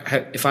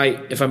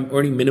if I'm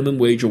earning minimum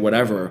wage or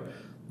whatever,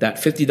 that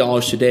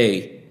 $50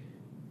 today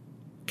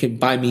can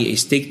buy me a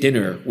steak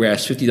dinner,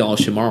 whereas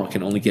 $50 tomorrow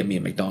can only get me a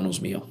McDonald's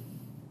meal.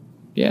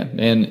 Yeah,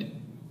 and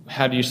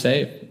how do you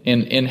save?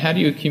 And how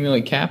do you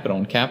accumulate capital?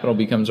 And capital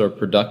becomes our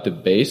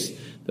productive base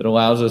that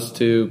allows us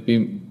to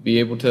be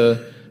able to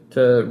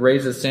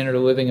raise the standard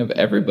of living of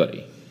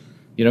everybody.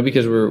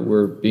 Because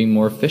we're being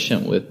more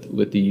efficient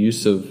with the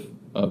use of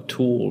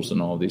tools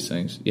and all these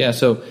things. Yeah,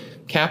 so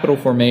capital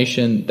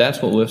formation,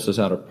 that's what lifts us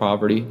out of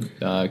poverty.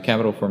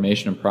 Capital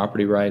formation and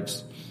property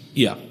rights.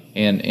 Yeah.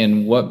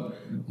 And what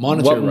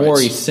monetary rights. More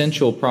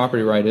essential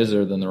property right is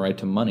there than the right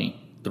to money?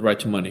 The right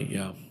to money,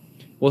 yeah.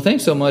 Well,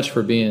 thanks so much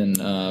for being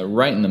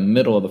right in the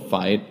middle of the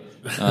fight.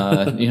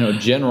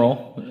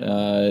 General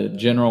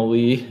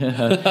Lee,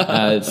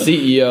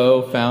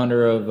 CEO,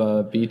 founder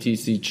of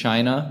BTC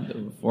China,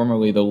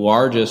 formerly the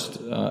largest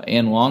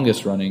and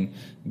longest running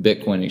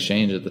Bitcoin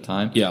exchange at the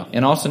time. Yeah.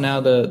 And also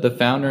now the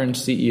founder and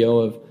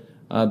CEO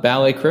of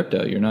Ballet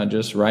Crypto. You're not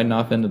just riding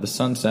off into the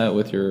sunset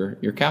with your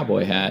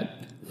cowboy hat.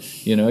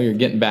 You're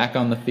getting back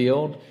on the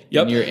field.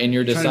 Yep. And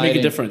you're deciding trying to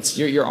make a difference.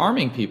 You're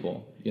arming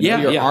people.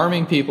 You're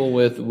arming people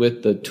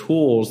with the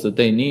tools that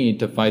they need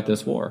to fight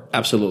this war.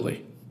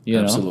 Absolutely.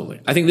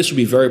 Absolutely. I think this would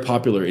be very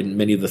popular in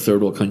many of the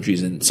third world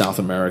countries in South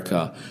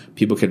America.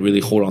 People can really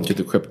hold on to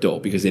the crypto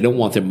because they don't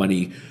want their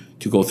money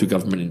to go through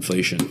government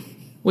inflation.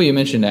 Well, you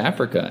mentioned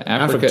Africa.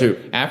 Africa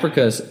too.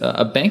 Africa's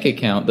a bank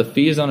account. The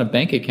fees on a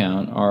bank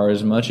account are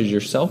as much as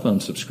your cell phone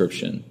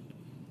subscription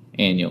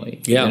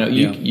annually. Yeah.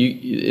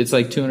 It's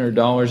like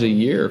 $200 a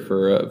year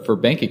for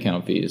bank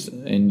account fees,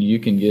 and you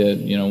can get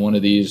one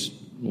of these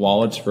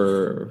wallets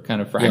for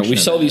kind of fraction. Yeah, we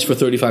sell these for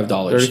 $35.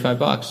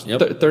 $35.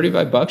 Yep.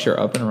 $35, you're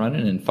up and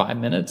running in 5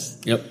 minutes.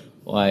 Yep.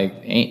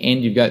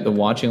 And you've got the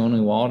watching only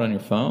wallet on your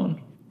phone.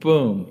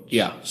 Boom.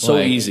 Yeah. So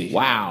easy.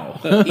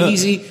 Wow.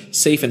 Easy,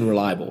 safe, and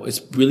reliable.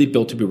 It's really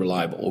built to be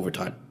reliable over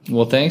time.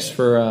 Well, thanks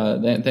for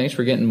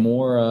getting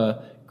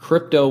more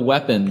crypto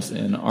weapons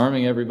and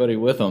arming everybody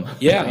with them.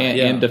 Yeah.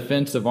 And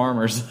defensive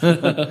armors.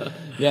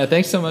 Yeah.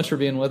 Thanks so much for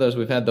being with us.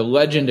 We've had the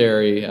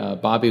legendary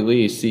Bobby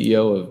Lee,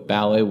 CEO of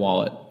Ballet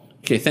Wallet.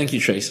 Okay, thank you,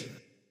 Trace.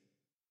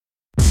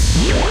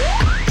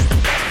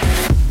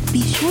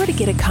 Be sure to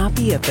get a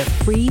copy of the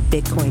free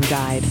Bitcoin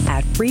Guide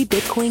at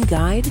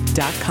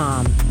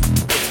freebitcoinguide.com.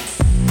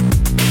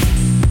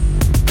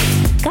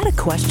 Got a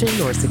question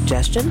or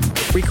suggestion?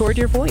 Record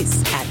your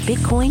voice at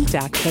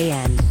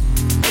bitcoin.kn.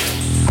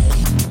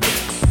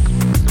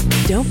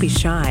 Don't be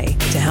shy.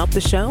 To help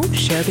the show,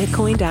 share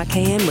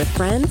bitcoin.kn with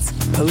friends,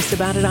 post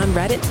about it on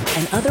Reddit,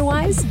 and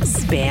otherwise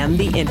spam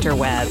the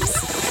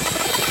interwebs.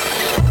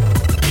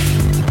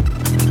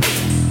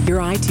 Your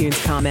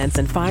iTunes comments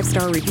and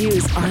 5-star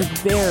reviews are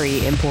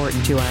very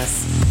important to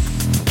us.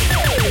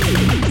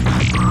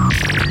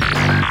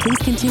 Please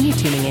continue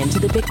tuning in to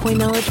the Bitcoin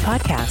Knowledge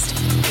Podcast,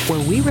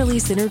 where we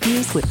release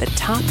interviews with the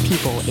top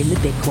people in the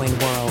Bitcoin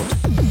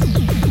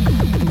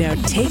world. Now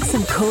take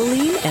some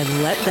choline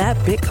and let that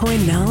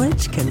Bitcoin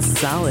knowledge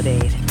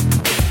consolidate.